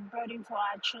lot of burden for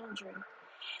our children.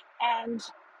 And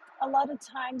a lot of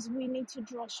times we need to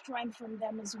draw strength from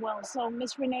them as well. So,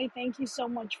 Miss Renee, thank you so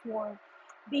much for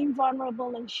being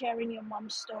vulnerable and sharing your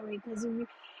mom's story, because it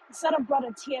sort of brought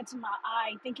a tear to my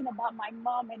eye thinking about my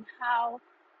mom and how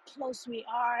close we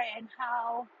are and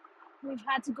how we've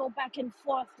had to go back and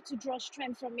forth to draw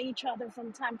strength from each other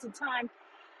from time to time.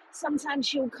 Sometimes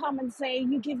she'll come and say,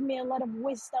 you give me a lot of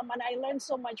wisdom and I learned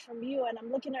so much from you. And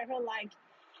I'm looking at her like,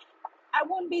 I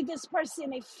wouldn't be this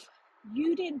person if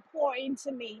you didn't pour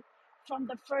into me from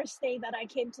the first day that I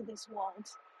came to this world.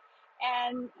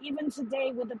 And even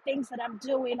today, with the things that I'm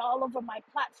doing all over my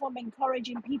platform,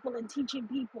 encouraging people and teaching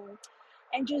people,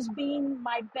 and just being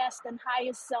my best and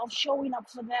highest self, showing up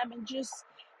for them, and just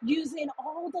using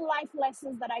all the life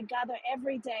lessons that I gather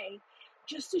every day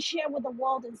just to share with the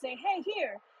world and say, hey,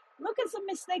 here, look at some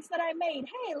mistakes that I made.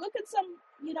 Hey, look at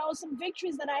some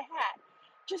victories that I had.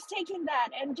 Just taking that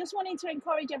and just wanting to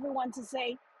encourage everyone to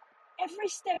say, every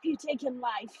step you take in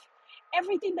life,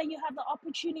 everything that you have the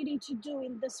opportunity to do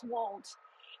in this world,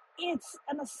 it's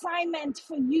an assignment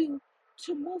for you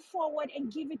to move forward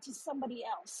and give it to somebody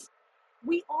else.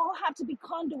 We all have to be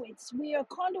conduits. We are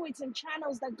conduits and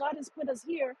channels that God has put us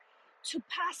here to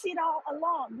pass it all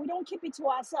along. We don't keep it to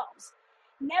ourselves.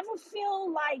 Never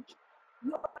feel like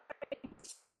your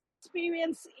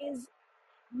experience is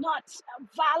not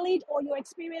valid or your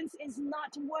experience is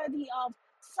not worthy of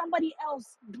somebody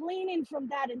else gleaning from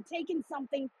that and taking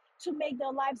something to make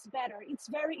their lives better. It's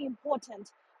very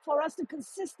important for us to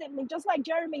consistently, just like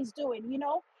Jeremy's doing,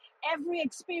 every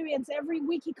experience, every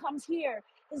week he comes here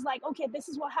is like, okay, this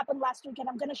is what happened last week and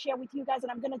I'm going to share with you guys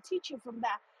and I'm going to teach you from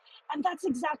that. And that's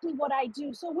exactly what I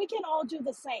do. So we can all do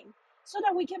the same so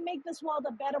that we can make this world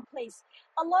a better place.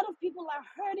 A lot of people are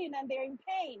hurting and they're in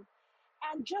pain.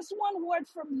 And just one word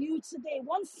from you today,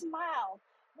 one smile,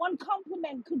 one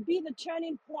compliment could be the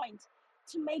turning point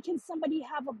to making somebody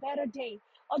have a better day,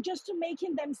 or just to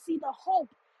making them see the hope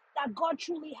that God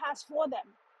truly has for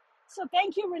them. So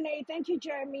thank you, Renee. Thank you,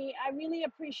 Jeremy. I really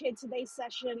appreciate today's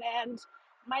session. And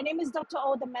my name is Dr.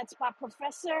 O, the Med Spa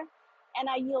professor, and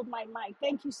I yield my mic.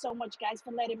 Thank you so much, guys,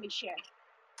 for letting me share.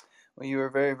 Well, you are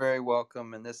very, very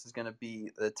welcome. And this is going to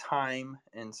be the time.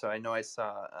 And so I know I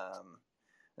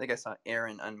think I saw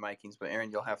Aaron unmikings, but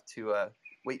Aaron, you'll have to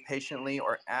wait patiently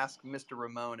or ask Mr.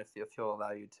 Ramon if he'll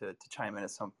allow you to chime in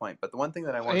at some point. But the one thing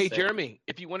that I want to Hey, say, Jeremy,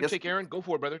 if you want to yes, take Aaron, go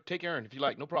for it, brother. Take Aaron if you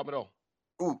like. No problem at all.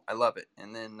 ooh, I love it.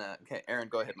 And then, okay, Aaron,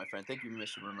 go ahead, my friend. Thank you,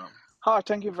 Mr. Ramon. Hi,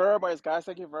 thank you very much, guys.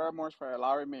 Thank you very much for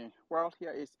allowing me. Well,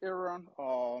 here is Aaron.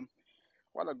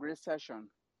 What a great session.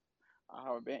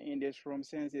 I have been in this room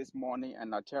since this morning,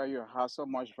 and I tell you, it has so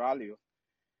much value.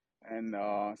 And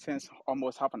since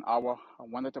almost half an hour, I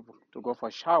wanted to go for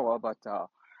a shower, but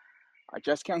I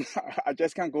just can't. I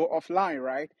just can't go offline,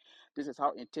 right? This is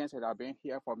how intense it has been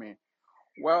here for me.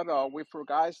 Well, with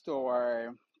regards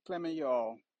to climbing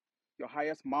your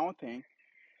highest mountain,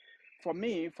 for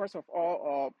me, first of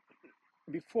all,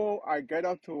 before I get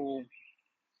up to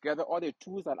gather all the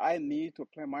tools that I need to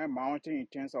climb my mountain in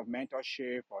terms of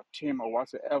mentorship or team or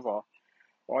whatsoever,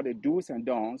 all the do's and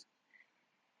don'ts.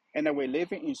 And then we're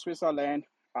living in Switzerland.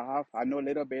 I know a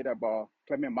little bit about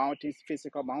climbing mountains,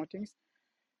 physical mountains,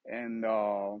 and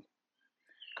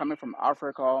coming from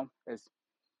Africa,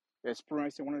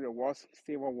 experiencing one of the worst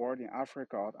civil wars in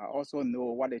Africa. I also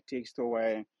know what it takes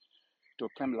to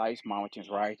climb life's mountains,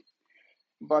 right?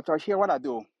 But here, what I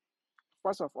do.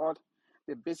 First of all,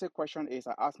 the basic question is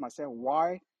I ask myself,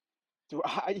 why do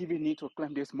I even need to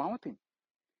climb this mountain?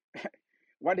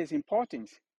 What is important?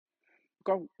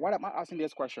 Because why am I asking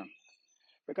this question?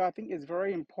 Because I think it's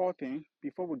very important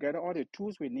before we get all the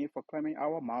tools we need for climbing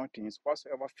our mountains,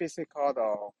 whatsoever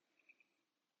physical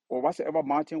or whatsoever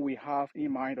mountain we have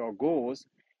in mind or goals,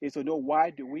 is to know why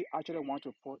do we actually want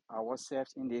to put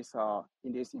ourselves in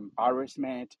this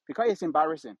embarrassment? Because it's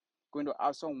embarrassing going to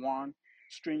ask someone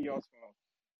strenuous for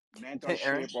Hey,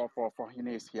 Aaron. mentorship or for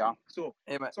his, yeah. So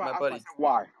Hey, I my ask buddy. myself,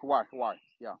 why,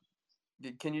 yeah.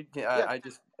 Can you? Yeah,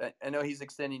 I know he's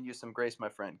extending you some grace, my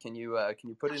friend. Can you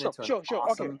put it sure, into an sure, okay.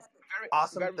 awesome,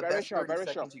 awesome, the Very best short, 30 very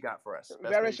short. seconds you got for us?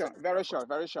 Best Very 30 short, seconds you very got for us. short,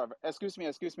 very short.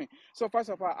 Excuse me. So first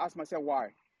of all, I ask myself why.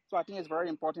 So I think it's very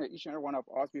important that each and every one of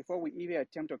us, before we even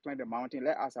attempt to climb the mountain,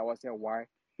 let us ask ourselves why.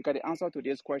 Because the answer to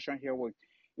this question here will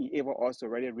enable us to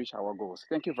really reach our goals.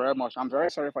 Thank you very much. I'm very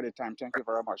sorry for the time. Thank you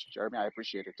very much, Jeremy. I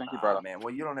appreciate it. Thank you, brother. Man,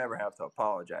 well, you don't ever have to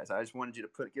apologize. I just wanted you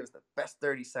to give us the best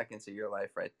 30 seconds of your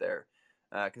life right there.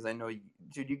 Because I know,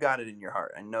 dude, you got it in your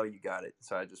heart. I know you got it.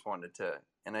 So I just wanted to,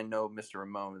 and I know Mr.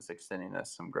 Ramon is extending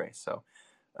us some grace. So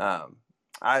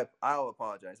I'll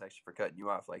apologize actually for cutting you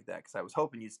off like that, because I was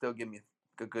hoping you'd still give me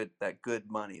that good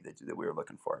money that we were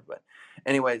looking for. But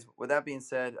anyways, with that being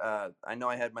said, I know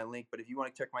I had my link, but if you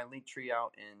want to check my link tree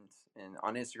out and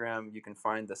on Instagram, you can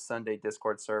find the Sunday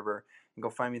Discord server and go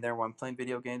find me there while I'm playing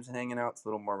video games and hanging out. It's a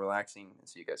little more relaxing,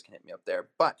 so you guys can hit me up there.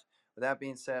 But with that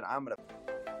being said, I'm gonna.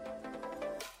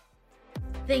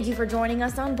 Thank you for joining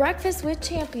us on Breakfast with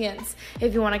Champions.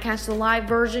 If you want to catch the live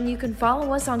version, you can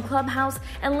follow us on Clubhouse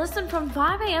and listen from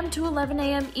 5 a.m. to 11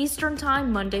 a.m. Eastern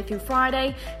Time, Monday through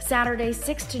Friday, Saturdays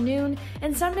 6 to noon,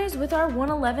 and Sundays with our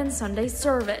 111 Sunday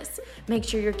service. Make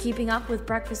sure you're keeping up with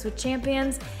Breakfast with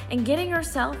Champions and getting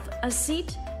yourself a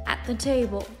seat at the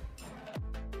table.